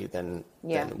differently than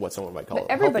what someone might call but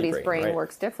a everybody's healthy brain right?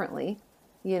 works differently,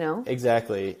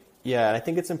 Exactly. Yeah, and I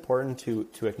think it's important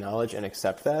to acknowledge and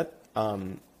accept that,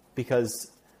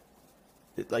 because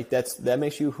like that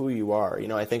makes you who you are.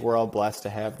 I think we're all blessed to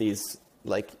have these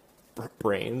like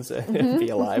brains and be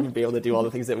alive and be able to do all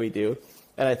the things that we do.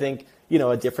 And I think,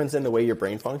 a difference in the way your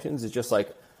brain functions is just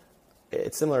like,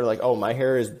 it's similar, like, oh, my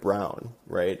hair is brown,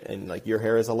 right? And like your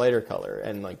hair is a lighter color,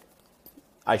 and like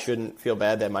I shouldn't feel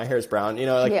bad that my hair is brown.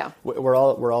 We're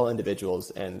all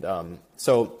individuals, and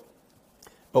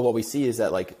but what we see is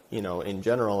that, like, in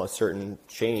general, a certain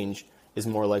change is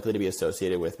more likely to be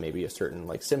associated with maybe a certain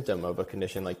like symptom of a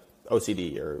condition like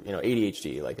OCD or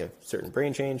ADHD. Like a certain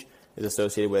brain change is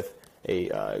associated with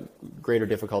a greater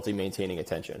difficulty maintaining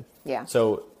attention. Yeah.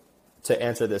 So to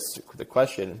answer the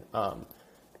question.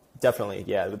 Definitely,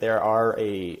 yeah. There are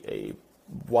a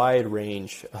wide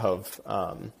range of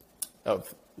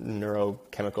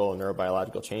neurochemical and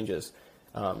neurobiological changes.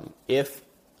 If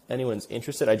anyone's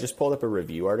interested, I just pulled up a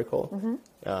review article.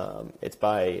 It's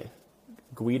by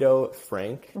Guido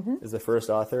Frank is the first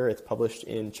author. It's published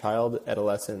in Child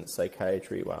Adolescent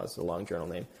Psychiatry. Wow, it's a long journal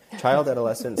name. Child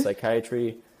Adolescent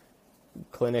Psychiatry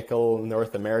Clinical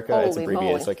North America. Holy it's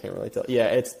abbreviated, moly. So I can't really tell. Yeah,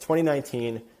 it's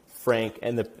 2019. Frank,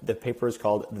 and the paper is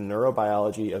called The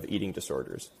Neurobiology of Eating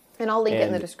Disorders. And I'll link it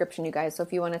in the description, you guys. So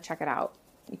if you want to check it out,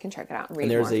 you can check it out and read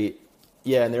more. And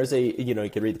Yeah, and there's you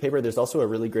could read the paper. There's also a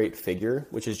really great figure,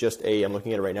 which is just I'm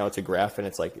looking at it right now. It's a graph, and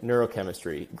it's like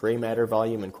neurochemistry, gray matter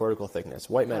volume and cortical thickness,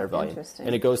 white matter volume.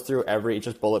 And it goes through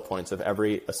just bullet points of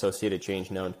every associated change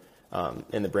known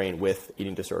in the brain with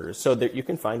eating disorders. So you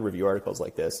can find review articles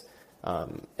like this.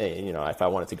 And, if I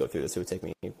wanted to go through this, it would take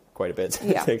me quite a bit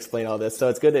to explain all this. So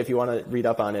it's good if you want to read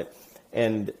up on it.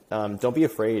 And don't be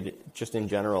afraid, just in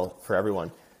general, for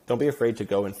everyone, don't be afraid to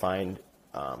go and find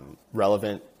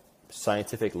relevant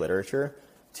scientific literature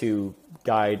to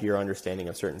guide your understanding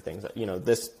of certain things.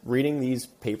 Reading these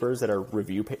papers that are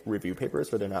review papers,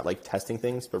 where they're not like testing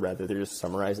things, but rather they're just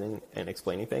summarizing and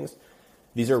explaining things.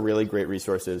 These are really great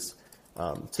resources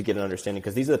to get an understanding,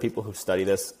 because these are the people who study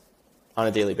this on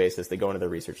a daily basis. They go into their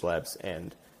research labs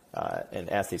and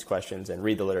ask these questions and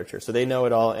read the literature, so they know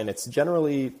it all, and it's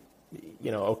generally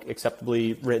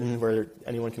acceptably written where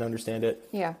anyone can understand it.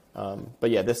 Yeah. But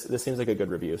yeah, this seems like a good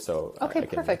review, so okay, I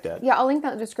can perfect. That. Yeah, I'll link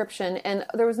that in the description. And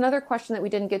there was another question that we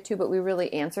didn't get to, but we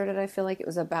really answered it. I feel like it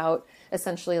was about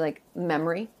essentially like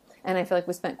memory. And I feel like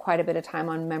we spent quite a bit of time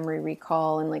on memory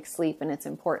recall and like sleep and its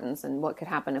importance and what could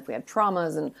happen if we had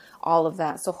traumas and all of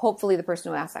that. So hopefully the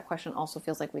person who asked that question also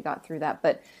feels like we got through that.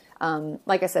 But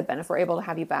like I said, Ben, if we're able to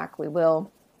have you back, we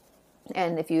will.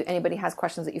 And if anybody has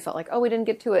questions that you felt like, oh, we didn't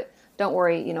get to it, don't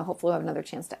worry. Hopefully we'll have another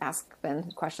chance to ask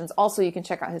Ben questions. Also, you can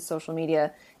check out his social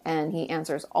media, and he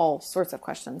answers all sorts of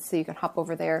questions. So you can hop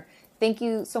over there. Thank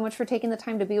you so much for taking the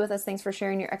time to be with us. Thanks for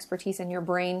sharing your expertise and your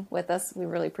brain with us. We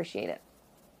really appreciate it.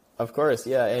 Of course,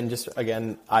 yeah. And just,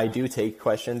 again, I do take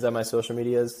questions on my social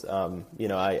medias.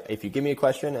 If you give me a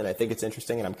question and I think it's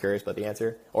interesting and I'm curious about the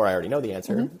answer, or I already know the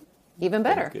answer, even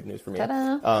better. Good news for me.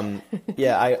 Ta-da.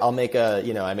 I'll make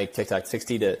I make TikTok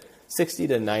 60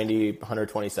 to 90,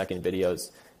 120 second videos,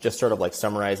 just sort of like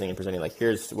summarizing and presenting, like,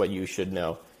 here's what you should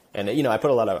know. And, I put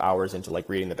a lot of hours into like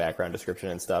reading the background description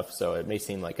and stuff, so it may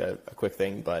seem like a quick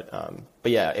thing, but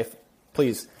yeah,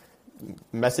 please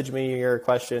message me your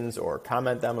questions or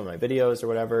comment them on my videos or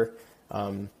whatever.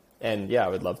 And yeah, I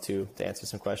would love to answer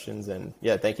some questions. And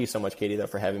yeah, thank you so much, Katie, though,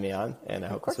 for having me on. And I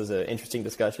hope this was an interesting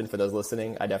discussion for those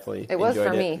listening. I definitely enjoyed it. It was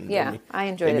for me. Yeah, I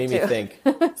enjoyed it too. It made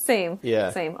me think. Same. Yeah.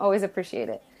 Same. Always appreciate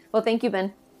it. Well, thank you,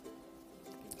 Ben.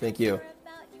 Thank you.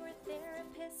 About your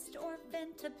therapist or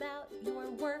vent about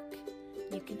your work.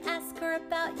 You can ask her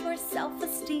about your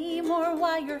self-esteem or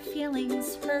why your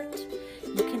feelings hurt.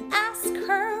 You can ask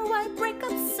her why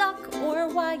breakups suck or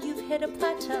why you've hit a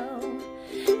plateau.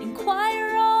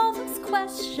 Inquire all those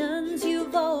questions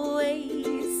you've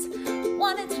always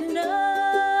wanted to know.